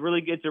 It's a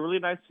really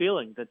nice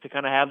feeling to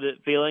kind of have the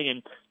feeling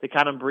and to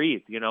kind of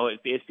breathe.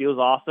 It feels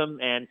awesome,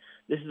 and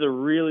this is a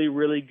really,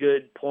 really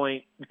good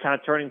point, kind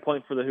of turning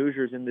point for the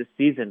Hoosiers in this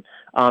season,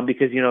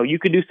 because you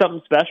could do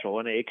something special,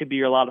 and it could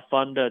be a lot of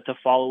fun to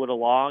follow it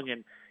along.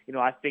 And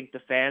I think the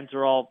fans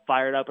are all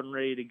fired up and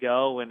ready to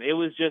go, and it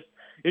was just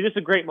a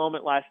great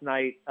moment last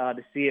night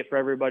to see it for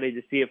everybody,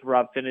 to see it for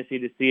Rob Finney,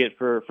 to see it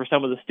for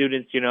some of the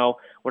students.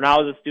 When I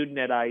was a student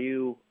at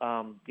IU,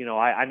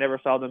 I never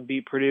saw them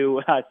beat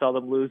Purdue. I saw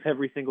them lose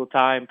every single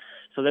time.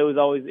 So it was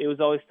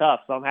always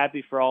tough. So I'm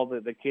happy for all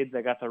the kids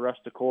that got to rush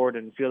the court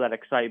and feel that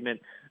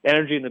excitement. The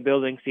energy in the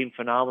building seemed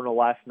phenomenal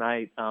last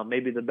night,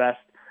 maybe the best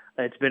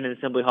It's been in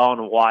Assembly Hall in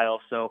a while.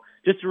 So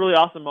just a really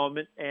awesome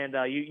moment, and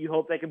you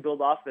hope they can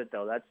build off of it,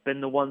 though. That's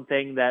been the one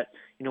thing that,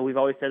 we've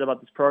always said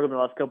about this program in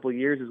the last couple of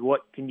years is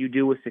what can you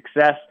do with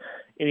success.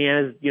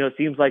 Indiana's, it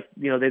seems like,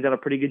 they've done a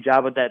pretty good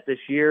job at that this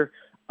year.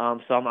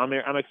 So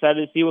I'm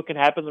excited to see what can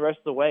happen the rest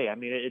of the way. I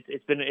mean,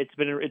 it's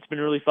been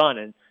really fun,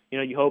 and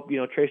you hope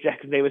Trace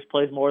Jackson Davis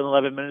plays more than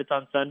 11 minutes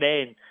on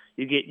Sunday, and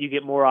you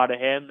get more out of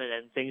him,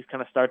 and things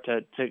kind of start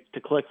to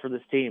click for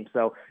this team.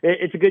 So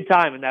it's a good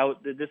time. And now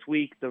this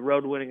week, the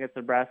road win against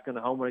Nebraska and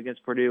the home win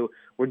against Purdue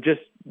were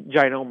just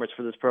ginormous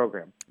for this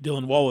program.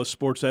 Dylan Wallace,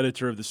 sports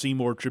editor of the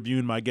Seymour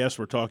Tribune, my guest.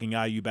 We're talking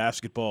IU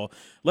basketball.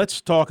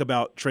 Let's talk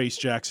about Trace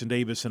Jackson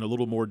Davis in a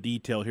little more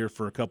detail here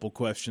for a couple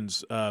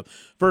questions.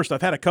 First,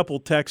 I've had a couple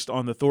texts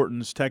on the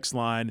Thornton's text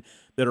line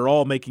that are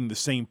all making the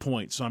same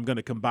point, so I'm going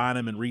to combine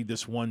them and read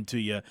this one to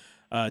you.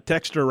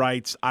 Texter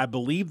writes, I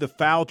believe the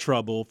foul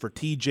trouble for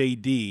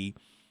TJD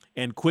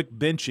and quick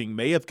benching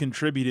may have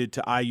contributed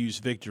to IU's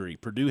victory.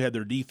 Purdue had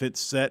their defense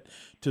set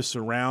to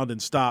surround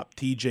and stop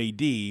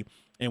TJD,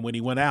 and when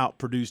he went out,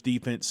 Purdue's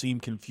defense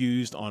seemed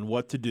confused on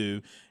what to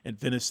do, and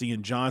Finney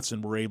and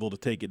Johnson were able to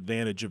take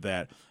advantage of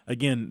that.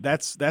 Again,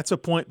 that's a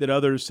point that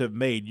others have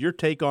made. Your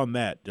take on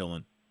that,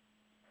 Dylan?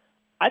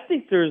 I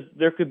think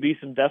there could be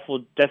some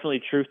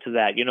definitely truth to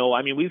that.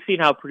 We've seen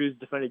how Purdue's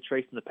defended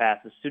Trace in the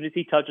past. As soon as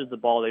he touches the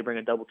ball, they bring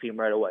a double team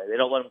right away. They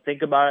don't let him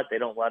think about it. They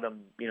don't let him,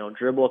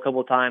 dribble a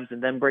couple of times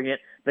and then bring it.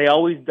 They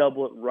always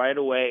double it right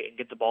away and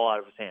get the ball out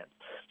of his hands.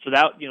 So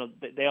that,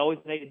 they always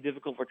make it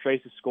difficult for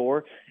Trace to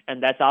score,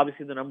 and that's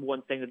obviously the number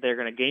one thing that they're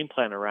going to game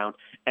plan around.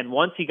 And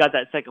once he got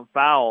that second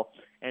foul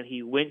and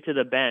he went to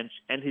the bench,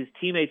 and his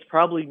teammates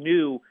probably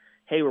knew,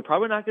 hey, we're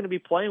probably not going to be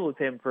playing with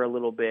him for a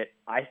little bit.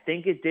 I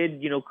think it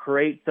did,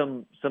 create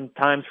some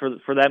times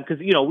for them because,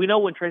 we know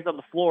when Trace's on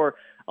the floor,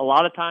 a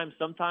lot of times,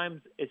 sometimes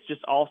it's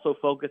just also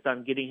focused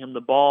on getting him the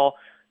ball.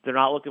 They're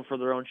not looking for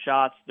their own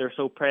shots. They're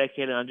so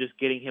predicated on just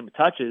getting him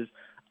touches,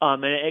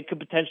 and it could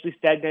potentially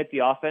stagnate the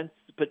offense.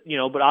 But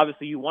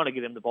obviously you want to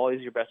get him the ball.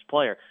 He's your best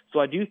player. So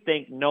I do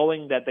think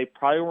knowing that they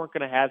probably weren't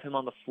going to have him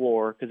on the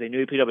floor because they knew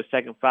he picked up a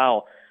second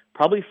foul,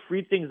 probably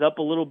freed things up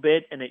a little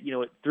bit, and it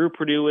threw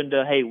Purdue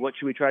into, hey, what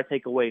should we try to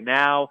take away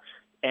now?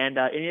 And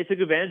it took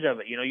advantage of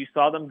it. You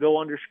saw them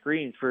go under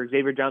screens for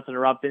Xavier Johnson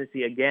and Rob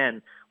Finney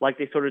again, like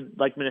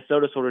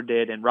Minnesota sort of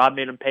did, and Rob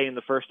made them pay in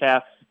the first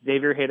half.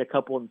 Xavier hit a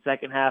couple in the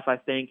second half, I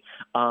think.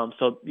 I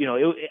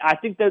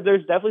think that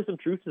there's definitely some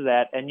truth to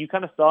that, and you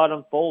kind of saw it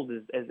unfold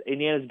as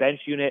Indiana's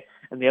bench unit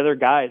and the other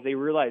guys, they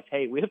realized,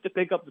 hey, we have to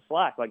pick up the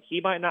slack. Like,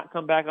 he might not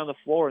come back on the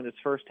floor in this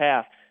first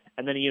half.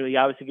 And then, he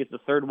obviously gets the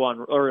third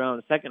one early on in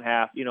the second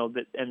half, they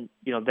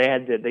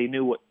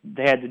knew what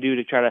they had to do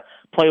to try to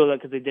play with it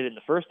because they did it in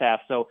the first half.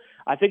 So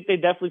I think they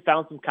definitely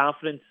found some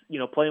confidence,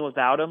 playing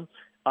without him,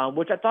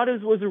 which I thought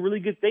was a really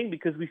good thing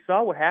because we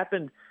saw what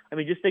happened. I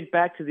mean, just think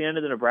back to the end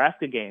of the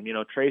Nebraska game.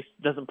 Trace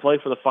doesn't play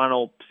for the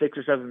final 6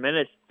 or 7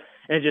 minutes.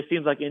 And it just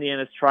seems like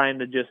Indiana's trying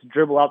to just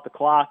dribble out the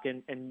clock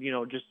and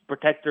just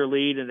protect their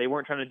lead, and they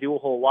weren't trying to do a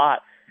whole lot.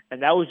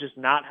 And that was just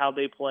not how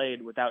they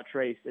played without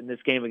Trace in this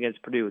game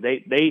against Purdue.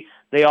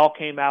 They all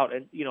came out,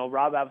 and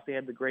Rob obviously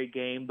had the great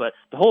game, but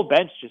the whole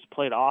bench just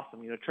played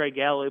awesome. Trey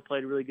Galloway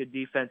played really good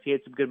defense. He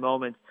had some good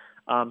moments.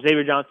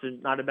 Xavier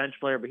Johnson, not a bench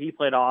player, but he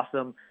played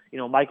awesome.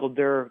 Michael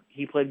Durr,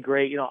 he played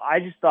great. I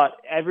just thought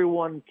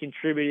everyone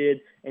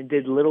contributed and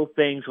did little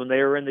things when they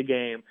were in the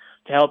game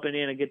to help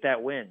Indiana get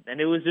that win. And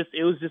it was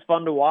just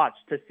fun to watch,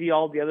 to see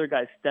all the other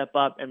guys step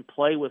up and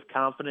play with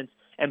confidence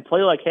and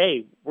play like,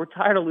 hey, we're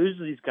tired of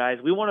losing these guys.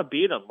 We want to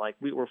beat them. Like,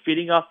 we're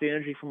feeding off the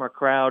energy from our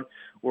crowd.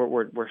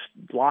 We're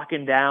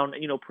locking down.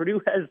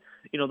 Purdue has,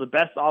 the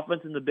best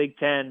offense in the Big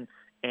Ten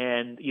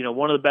and,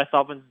 one of the best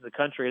offenses in the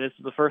country. And this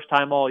is the first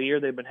time all year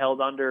they've been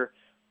held under,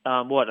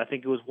 I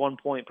think it was 1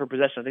 point per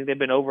possession. I think they've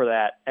been over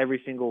that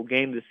every single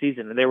game this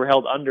season, and they were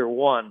held under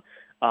one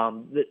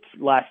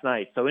last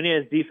night. So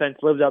Indiana's defense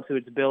lived up to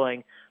its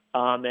billing.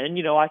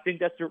 And, I think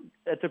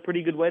that's a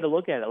pretty good way to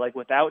look at it. Like,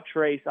 without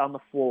Trace on the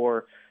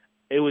floor,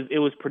 it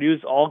was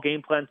Purdue's all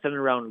game plan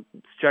centered around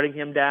shutting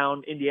him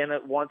down. Indiana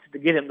wanted to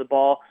get him the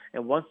ball,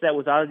 and once that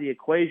was out of the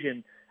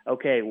equation,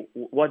 okay,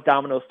 what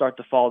dominoes start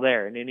to fall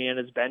there? And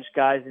Indiana's bench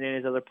guys and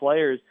Indiana's other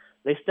players,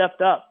 they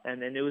stepped up,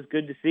 and it was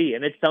good to see.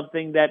 And it's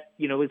something that,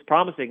 is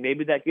promising.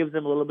 Maybe that gives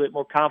them a little bit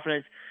more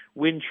confidence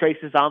when Trace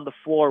is on the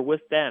floor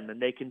with them,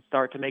 and they can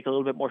start to make a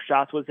little bit more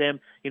shots with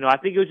him. I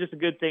think it was just a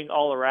good thing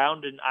all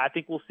around, and I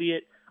think we'll see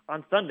it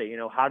on Sunday.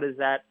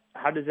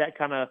 How does that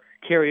kind of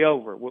carry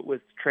over?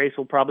 With Trace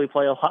will probably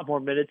play a lot more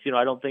minutes.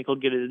 I don't think he'll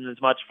get in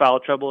as much foul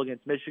trouble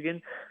against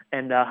Michigan.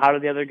 And how do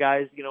the other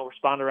guys,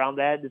 respond around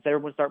that? Does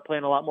everyone start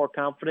playing a lot more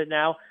confident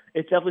now?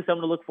 It's definitely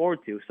something to look forward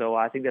to. So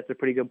I think that's a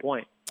pretty good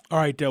point. All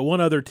right,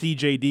 one other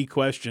TJD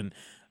question.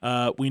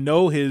 We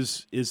know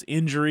his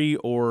injury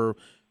or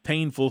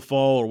painful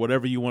fall or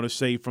whatever you want to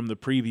say from the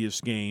previous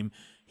game.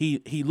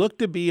 He looked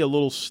to be a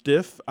little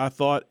stiff, I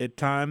thought, at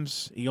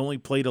times. He only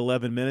played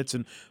 11 minutes,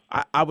 and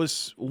I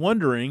was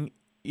wondering,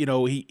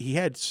 he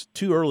had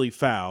 2 early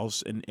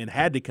fouls and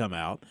had to come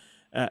out.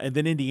 And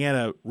then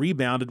Indiana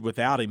rebounded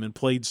without him and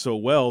played so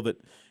well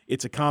that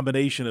it's a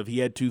combination of he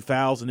had 2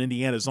 fouls and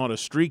Indiana's on a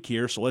streak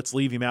here, so let's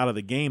leave him out of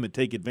the game and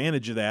take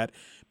advantage of that.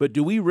 But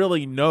do we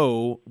really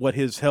know what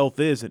his health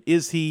is? And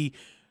is he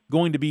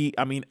going to be –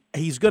 I mean,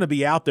 he's going to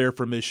be out there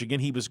for Michigan.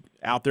 He was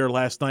out there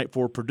last night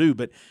for Purdue,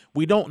 but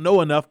we don't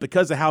know enough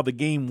because of how the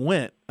game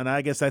went, and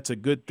I guess that's a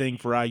good thing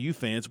for IU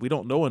fans. We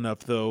don't know enough,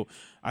 though,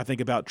 I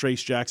think, about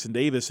Trace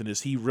Jackson-Davis, and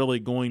is he really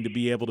going to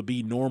be able to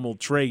be normal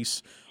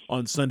Trace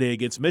on Sunday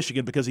against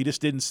Michigan, because he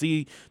just didn't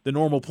see the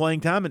normal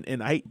playing time.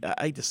 And I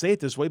hate to say it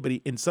this way, but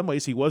in some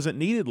ways he wasn't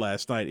needed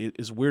last night,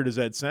 as weird as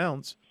that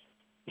sounds.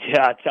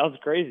 Yeah, it sounds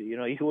crazy.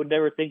 You would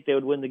never think they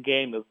would win the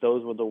game if that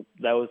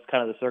was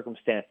kind of the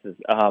circumstances.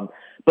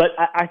 But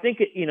I think,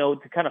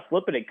 to kind of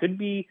flip it, it could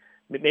be,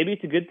 maybe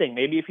it's a good thing.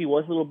 Maybe if he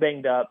was a little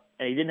banged up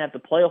and he didn't have to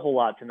play a whole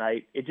lot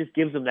tonight, it just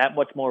gives him that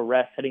much more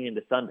rest heading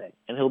into Sunday.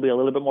 And he'll be a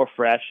little bit more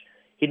fresh.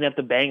 He didn't have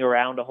to bang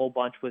around a whole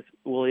bunch with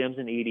Williams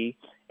and Edey.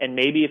 And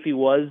maybe if he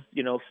was,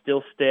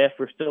 still stiff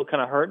or still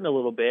kind of hurting a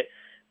little bit,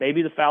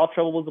 maybe the foul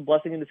trouble was a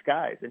blessing in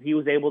disguise. And he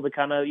was able to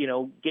kind of,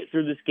 get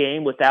through this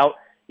game without,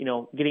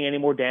 getting any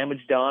more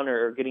damage done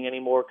or getting any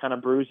more kind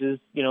of bruises,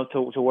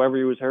 to wherever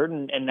he was hurt.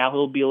 And now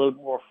he'll be a little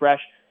more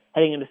fresh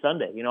heading into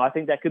Sunday. I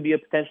think that could be a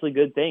potentially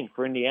good thing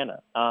for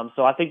Indiana.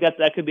 So I think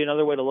that could be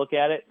another way to look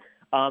at it.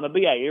 But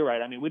yeah, you're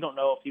right. I mean, we don't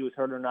know if he was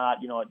hurt or not.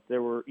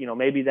 There were,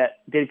 maybe that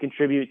did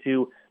contribute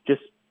to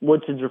just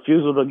Woodson's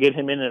refusal to get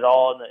him in at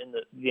all in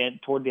the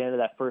end, toward the end of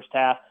that first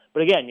half.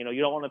 But again,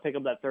 you don't want to pick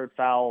up that third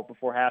foul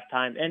before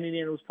halftime. And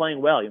Indiana was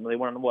playing well. They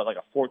went on like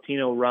a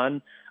 14-0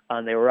 run.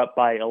 They were up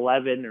by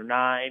 11 or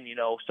 9.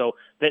 So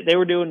they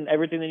were doing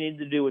everything they needed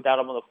to do without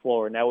him on the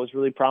floor, and that was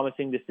really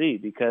promising to see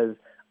because,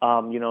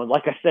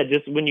 like I said,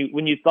 just when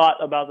you thought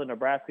about the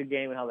Nebraska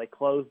game and how they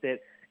closed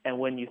it, and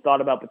when you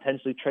thought about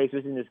potentially Trace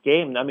missing this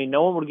game, I mean,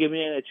 no one would give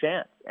Indiana a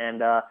chance.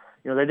 And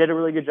they did a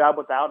really good job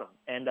without him.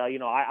 And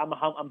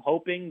I'm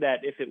hoping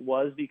that if it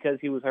was because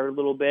he was hurt a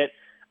little bit,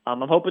 I'm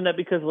hoping that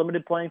because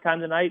limited playing time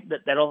tonight,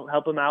 that'll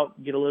help him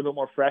out, get a little bit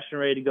more fresh and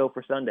ready to go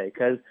for Sunday.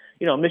 Because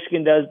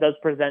Michigan does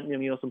present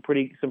some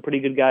pretty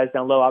good guys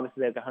down low.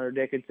 Obviously, they have Hunter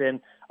Dickinson.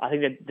 I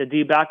think that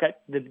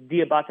the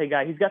Diabate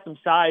guy, he's got some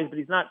size, but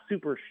he's not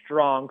super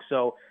strong.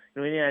 So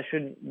Indiana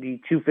shouldn't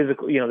be too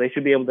physical. They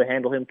should be able to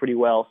handle him pretty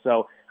well.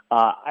 So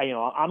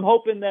I'm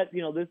hoping that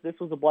this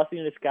was a blessing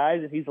in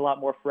disguise, and he's a lot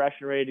more fresh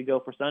and ready to go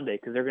for Sunday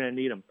because they're going to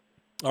need him.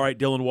 All right,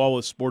 Dylan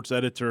Wallace, sports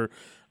editor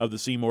of the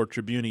Seymour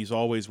Tribune. He's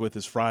always with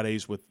us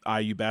Fridays with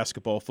IU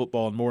basketball,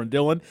 football, and more. And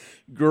Dylan,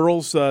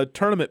 girls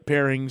tournament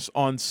pairings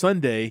on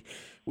Sunday,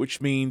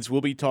 which means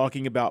we'll be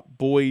talking about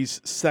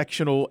boys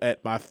sectional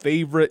at my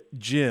favorite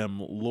gym,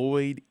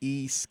 Lloyd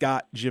E.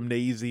 Scott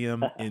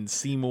Gymnasium in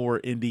Seymour,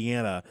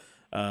 Indiana.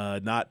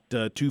 Not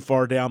too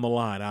far down the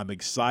line. I'm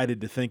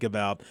excited to think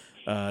about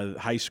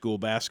high school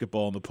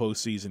basketball in the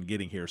postseason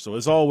getting here. So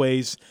as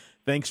always,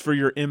 thanks for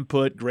your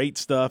input. Great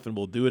stuff, and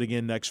we'll do it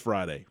again next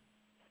Friday.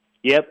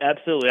 Yep,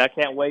 absolutely. I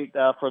can't wait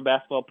for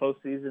basketball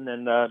postseason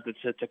and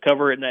to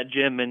cover it in that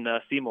gym in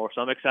Seymour.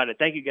 So I'm excited.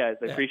 Thank you, guys.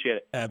 I appreciate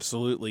it.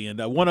 Absolutely. And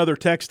one other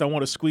text I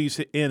want to squeeze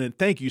in, and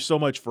thank you so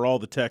much for all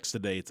the texts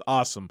today. It's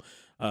awesome.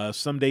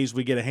 Some days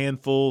we get a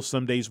handful,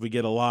 some days we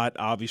get a lot.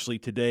 Obviously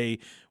today,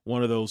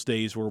 one of those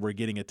days where we're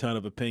getting a ton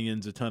of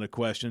opinions, a ton of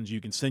questions.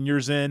 You can send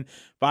yours in,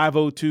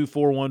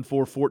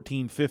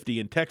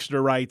 502-414-1450. And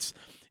Texter writes,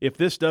 if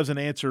this doesn't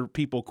answer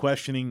people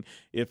questioning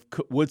if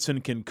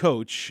Woodson can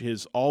coach,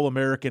 his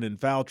All-American in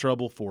foul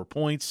trouble, 4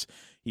 points,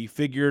 he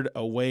figured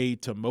a way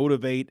to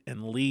motivate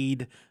and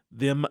lead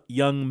them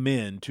young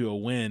men to a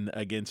win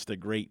against a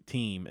great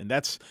team. And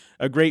that's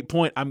a great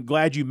point. I'm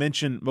glad you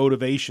mentioned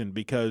motivation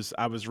because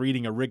I was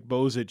reading a Rick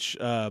Bozich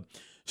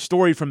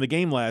story from the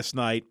game last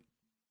night,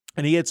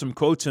 and he had some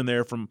quotes in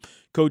there from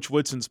Coach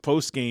Woodson's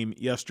postgame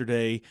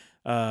yesterday,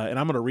 and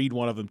I'm going to read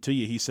one of them to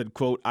you. He said,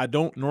 quote, "I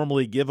don't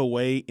normally give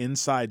away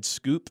inside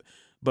scoop,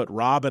 but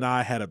Rob and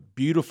I had a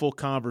beautiful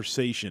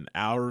conversation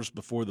hours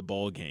before the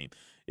ball game.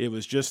 It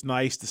was just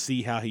nice to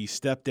see how he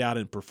stepped out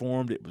and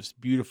performed. It was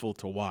beautiful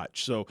to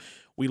watch." So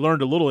we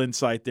learned a little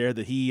insight there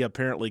that he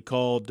apparently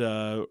called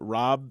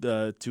Rob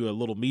to a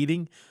little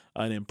meeting,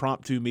 an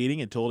impromptu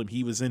meeting, and told him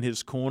he was in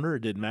his corner.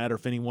 It didn't matter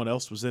if anyone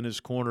else was in his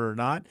corner or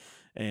not,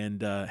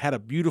 and had a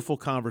beautiful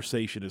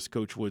conversation, as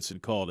Coach Woodson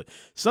called it.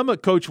 Some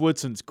of Coach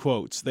Woodson's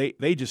quotes,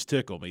 they just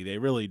tickle me. They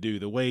really do.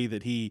 The way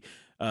that he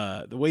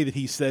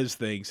says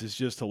things is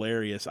just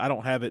hilarious. I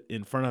don't have it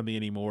in front of me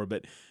anymore,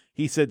 but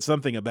he said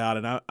something about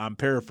it. I'm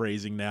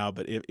paraphrasing now,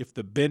 but if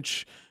the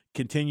bench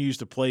continues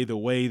to play the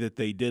way that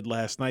they did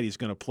last night, he's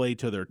going to play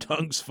till their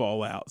tongues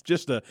fall out.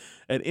 Just an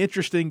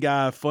interesting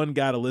guy, fun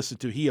guy to listen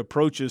to. He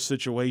approaches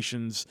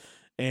situations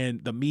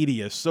and the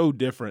media is so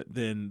different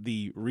than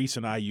the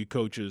recent IU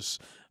coaches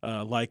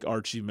like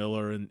Archie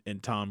Miller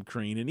and Tom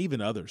Crean and even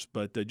others,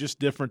 but just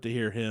different to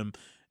hear him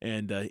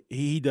And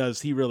he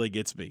really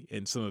gets me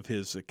in some of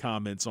his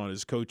comments on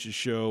his coach's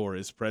show or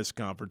his press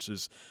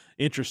conferences.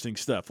 Interesting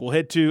stuff. We'll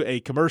head to a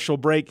commercial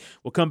break.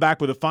 We'll come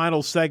back with a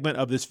final segment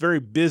of this very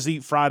busy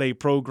Friday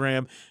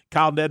program.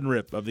 Kyle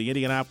Neddenriep of the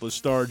Indianapolis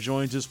Star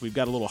joins us. We've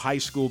got a little high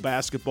school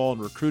basketball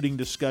and recruiting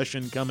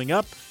discussion coming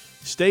up.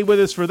 Stay with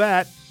us for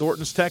that.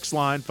 Thornton's text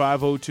line,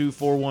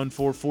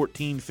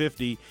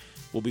 502-414-1450.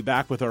 We'll be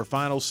back with our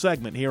final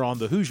segment here on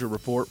the Hoosier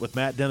Report with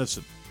Matt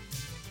Dennison.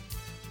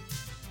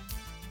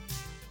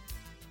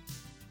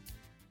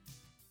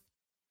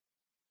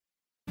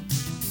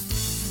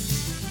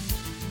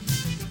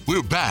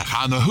 We're back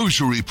on the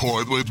Hoosier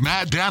Report with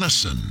Matt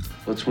Dennison.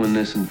 Let's win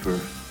this one for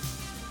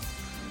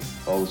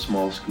all the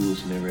small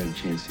schools who never had a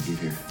chance to get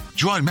here.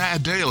 Join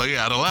Matt daily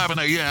at 11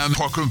 a.m.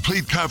 for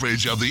complete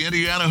coverage of the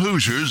Indiana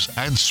Hoosiers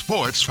and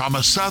sports from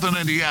a Southern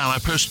Indiana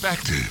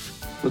perspective.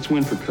 Let's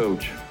win for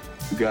Coach,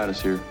 who got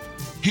us here.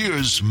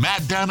 Here's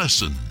Matt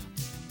Dennison.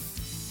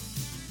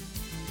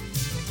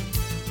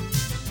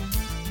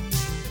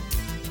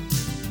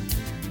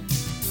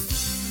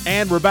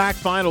 And we're back,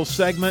 final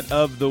segment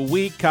of the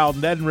week. Kyle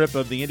Neddenriep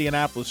of the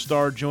Indianapolis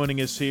Star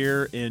joining us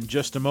here in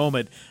just a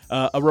moment.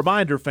 A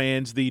reminder,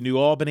 fans, the New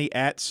Albany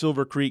at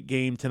Silver Creek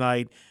game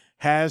tonight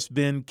has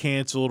been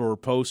canceled, or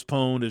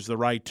postponed is the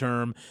right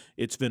term.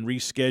 It's been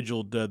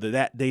rescheduled.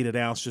 That date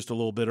announced just a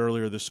little bit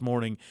earlier this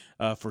morning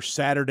for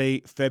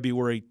Saturday,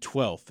 February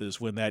 12th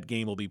is when that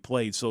game will be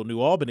played. So New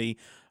Albany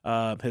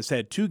has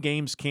had 2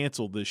 games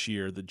canceled this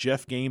year. The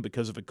Jeff game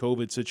because of a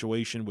COVID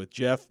situation with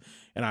Jeff,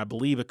 and I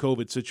believe a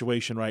COVID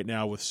situation right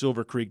now with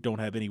Silver Creek. Don't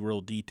have any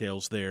real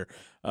details there.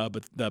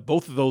 But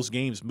both of those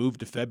games moved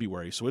to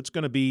February. So it's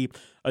going to be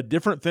a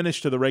different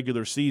finish to the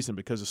regular season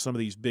because of some of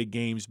these big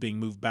games being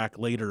moved back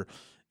later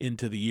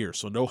into the year.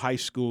 So no high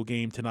school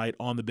game tonight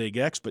on the Big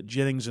X, but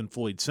Jennings and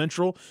Floyd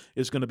Central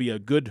is going to be a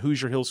good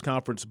Hoosier Hills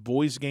Conference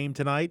boys game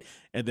tonight,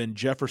 and then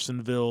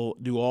Jeffersonville,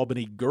 New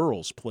Albany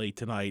girls play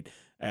tonight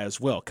as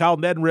well. Kyle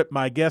Neddenriep,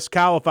 my guest.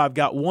 Kyle, if I've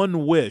got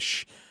one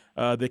wish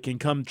that can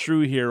come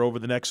true here over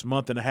the next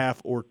month and a half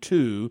or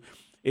two,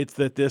 it's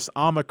that this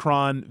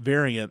Omicron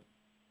variant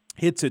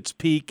hits its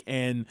peak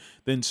and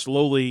then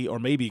slowly or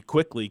maybe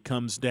quickly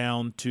comes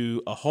down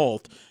to a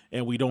halt,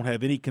 and we don't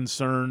have any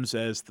concerns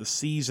as the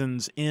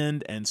seasons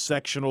end and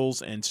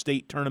sectionals and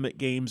state tournament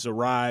games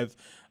arrive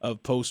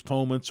of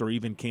postponements or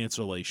even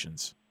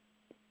cancellations.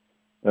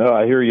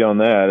 I hear you on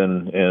that,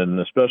 and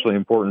especially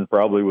important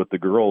probably with the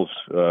girls'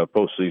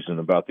 postseason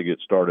about to get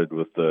started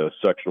with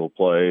sectional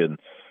play, and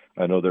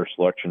I know their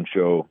selection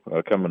show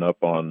coming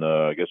up on,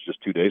 I guess,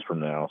 just 2 days from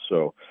now.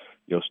 So,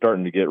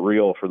 starting to get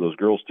real for those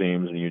girls'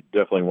 teams, and you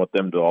definitely want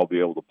them to all be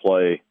able to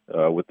play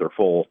with their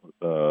full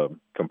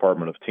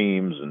compartment of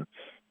teams and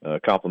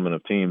complement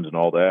of teams and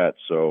all that.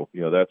 So,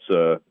 that's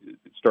it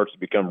starts to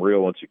become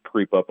real once you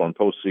creep up on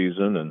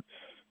postseason, and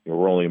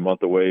we're only a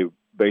month away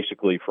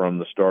basically from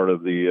the start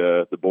of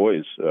the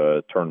boys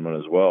tournament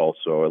as well.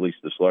 So at least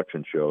the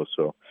selection show.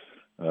 So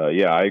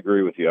yeah, I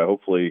agree with you. I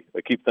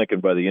keep thinking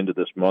by the end of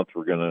this month,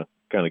 we're going to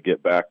kind of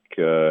get back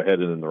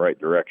headed in the right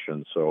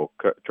direction. So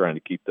trying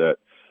to keep that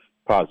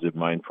positive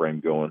mind frame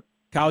going.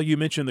 Kyle, you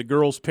mentioned the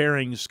girls'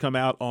 pairings come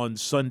out on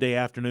Sunday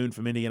afternoon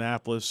from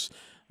Indianapolis.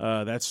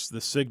 That's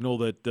the signal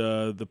that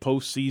the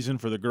postseason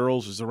for the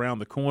girls is around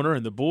the corner.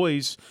 And the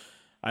boys,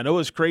 I know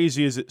as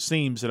crazy as it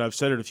seems, and I've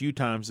said it a few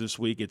times this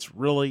week, it's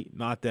really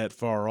not that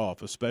far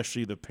off,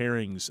 especially the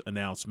pairings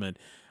announcement.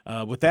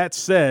 With that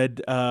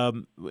said,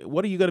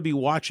 what are you going to be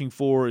watching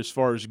for as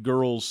far as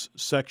girls'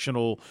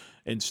 sectional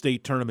and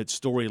state tournament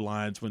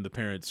storylines when the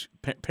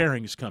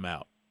pairings come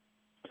out?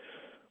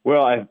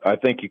 Well, I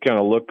think you kind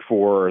of look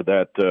for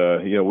that,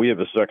 we have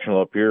a sectional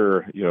up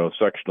here,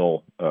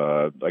 sectional,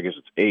 I guess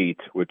it's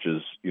 8, which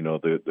is,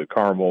 the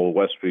Carmel,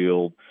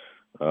 Westfield,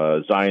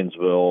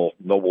 Zionsville,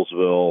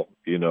 Noblesville,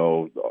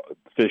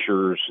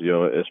 Fishers,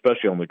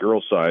 especially on the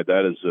girls' side,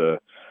 that is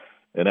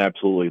an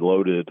absolutely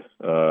loaded,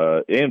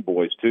 and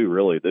boys too,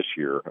 really, this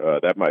year.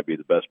 That might be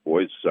the best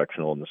boys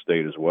sectional in the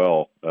state as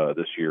well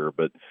this year.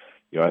 But,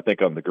 I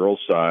think on the girls'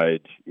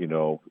 side,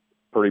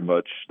 pretty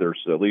much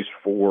there's at least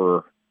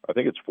 4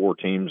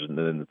 teams in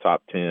the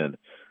top 10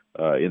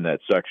 in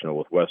that sectional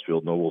with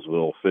Westfield,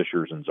 Noblesville,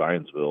 Fishers, and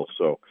Zionsville.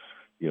 So,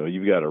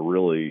 you've got a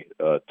really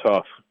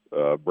tough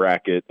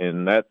bracket,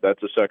 and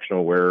that's a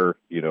sectional where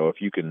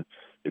if you can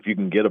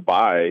get a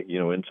bye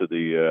into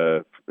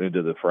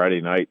the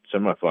Friday night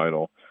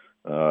semifinal,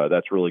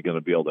 that's really going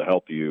to be able to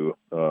help you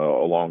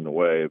along the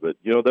way. But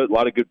there's a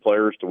lot of good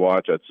players to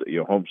watch. That's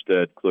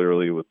Homestead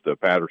clearly with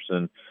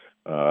Patterson,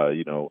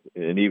 and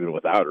even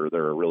without her,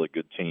 they're a really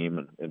good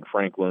team. And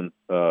Franklin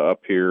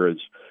up here is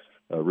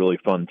a really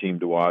fun team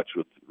to watch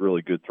with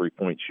really good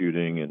 3-point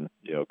shooting, and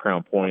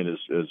Crown Point is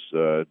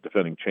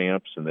defending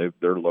champs, and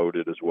they're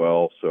loaded as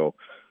well. So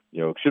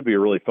it should be a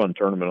really fun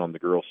tournament on the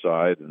girls'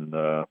 side, and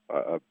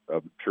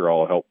I'm sure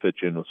I'll help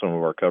pitch in with some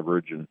of our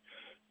coverage,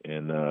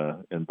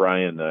 and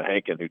Brian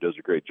Hankin, who does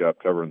a great job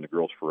covering the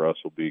girls for us,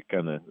 will be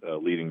kind of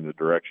leading the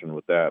direction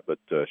with that. But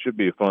should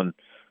be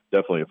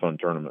definitely a fun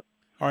tournament.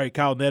 All right,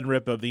 Kyle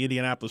Neddenriep of the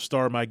Indianapolis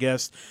Star, my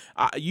guest.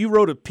 You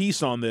wrote a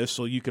piece on this,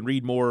 so you can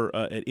read more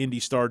at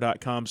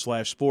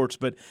indystar.com/sports,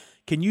 but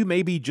can you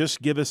maybe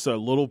just give us a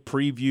little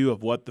preview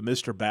of what the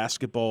Mr.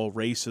 Basketball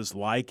race is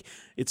like?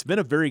 It's been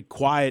a very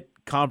quiet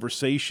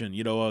conversation.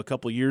 You know, a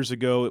couple of years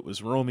ago it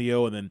was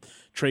Romeo, and then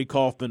Trey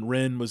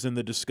Kaufman-Wren was in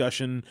the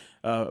discussion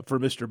for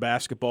Mr.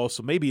 Basketball,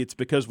 so maybe it's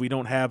because we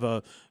don't have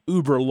a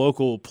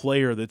uber-local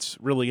player that's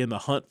really in the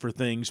hunt for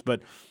things,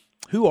 but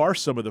who are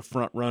some of the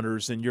front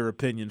runners, in your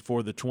opinion,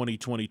 for the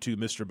 2022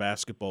 Mr.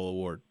 Basketball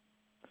Award?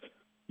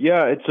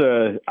 Yeah,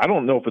 I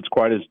don't know if it's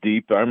quite as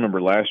deep. I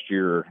remember last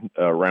year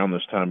around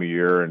this time of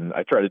year, and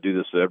I try to do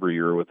this every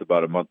year with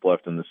about a month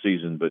left in the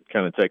season, but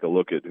kind of take a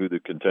look at who the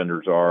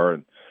contenders are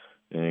and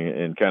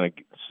kind of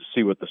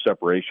see what the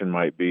separation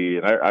might be.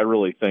 And I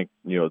really think,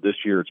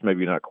 this year it's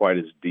maybe not quite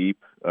as deep.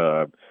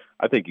 I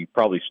think you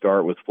probably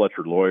start with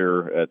Fletcher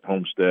Lawyer at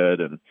Homestead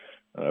and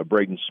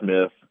Braden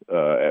Smith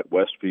at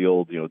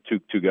Westfield,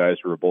 two guys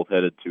who are both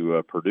headed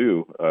to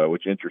Purdue,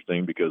 which is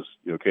interesting because,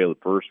 Caleb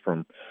Furst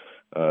from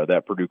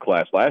that Purdue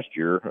class last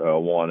year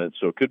won it.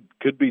 So it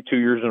could be 2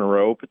 years in a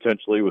row,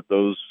 potentially, with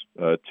those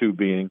two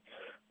being,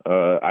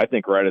 I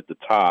think, right at the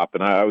top.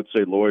 And I would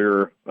say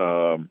Lawyer,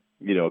 kind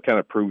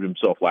of proved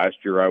himself last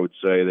year. I would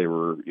say they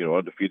were,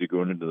 undefeated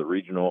going into the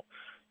regional,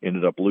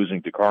 ended up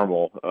losing to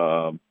Carmel.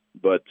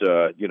 But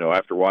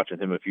after watching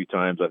him a few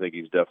times, I think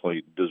he's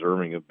definitely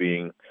deserving of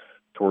being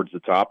towards the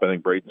top. I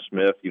think Braden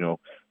Smith,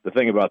 the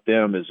thing about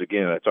them is,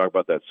 again, I talk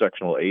about that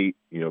sectional 8,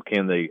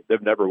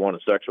 they've never won a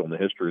sectional in the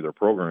history of their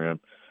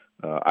program.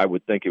 I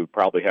would think it would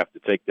probably have to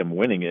take them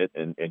winning it,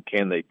 and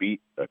can they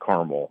beat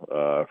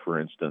Carmel, for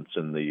instance,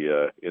 in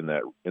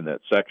that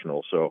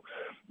sectional? So,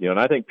 and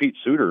I think Pete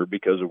Suter,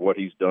 because of what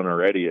he's done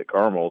already at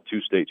Carmel,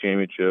 2 state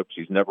championships,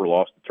 he's never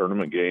lost a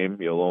tournament game.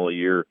 The only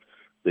year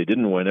they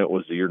didn't win it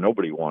was the year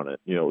nobody won it.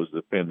 It was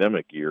the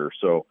pandemic year.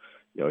 So,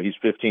 he's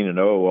 15-0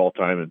 all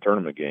time in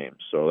tournament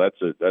games. So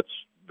that's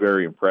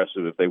very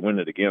impressive. If they win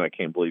it again, I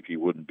can't believe he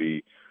wouldn't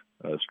be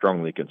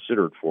strongly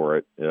considered for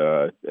it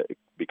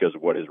because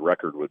of what his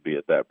record would be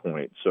at that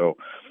point. So,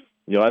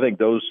 I think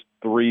those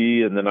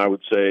 3, and then I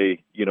would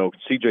say,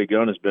 C.J.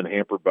 Gunn has been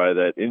hampered by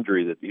that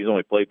injury that he's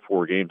only played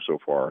 4 games so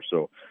far.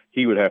 So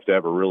he would have to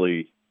have a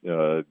really,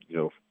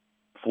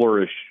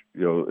 flourish,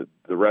 the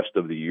rest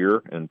of the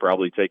year and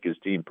probably take his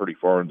team pretty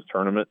far in the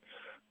tournament.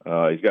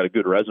 He's got a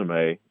good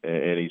resume,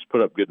 and he's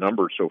put up good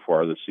numbers so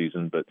far this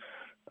season, but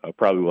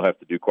probably will have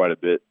to do quite a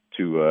bit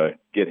to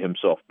get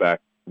himself back,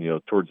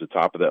 towards the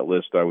top of that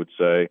list, I would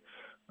say.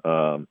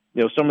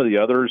 Some of the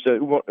others,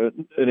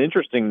 an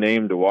interesting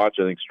name to watch,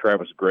 I think, is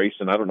Travis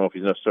Grayson. I don't know if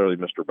he's necessarily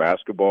Mr.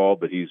 Basketball,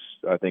 but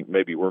I think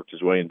maybe worked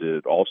his way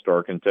into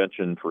all-star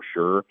contention for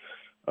sure.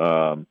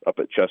 Up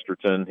at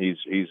Chesterton, he's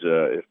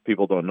if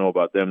people don't know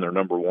about them, they're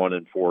number 1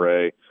 in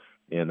 4A.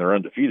 And they're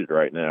undefeated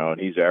right now, and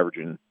he's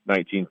averaging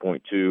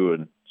 19.2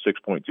 and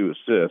 6.2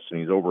 assists, and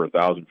he's over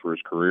 1,000 for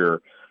his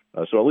career.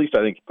 So at least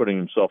I think he's putting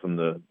himself in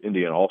the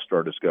Indiana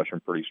All-Star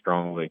discussion pretty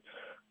strongly.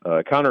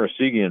 Connor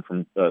Asigian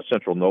from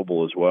Central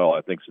Noble as well,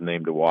 I think, is a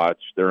name to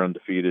watch. They're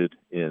undefeated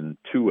in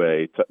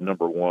 2A,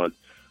 number 1.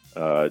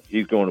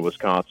 He's going to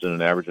Wisconsin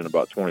and averaging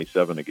about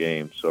 27 a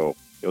game. So,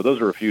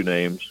 those are a few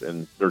names,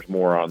 and there's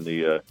more on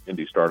the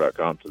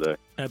IndyStar.com today.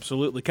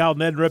 Absolutely. Kyle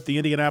Neddenriep, the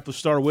Indianapolis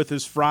Star, with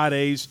us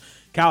Fridays.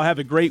 Kyle, have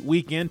a great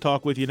weekend.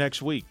 Talk with you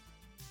next week.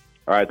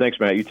 All right. Thanks,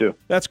 Matt. You too.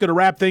 That's going to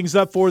wrap things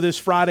up for this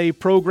Friday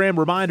program.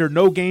 Reminder,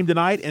 no game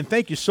tonight. And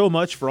thank you so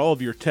much for all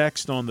of your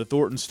text on the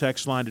Thornton's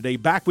text line today.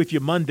 Back with you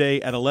Monday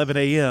at 11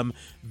 a.m.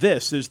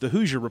 This is the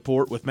Hoosier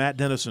Report with Matt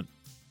Dennison.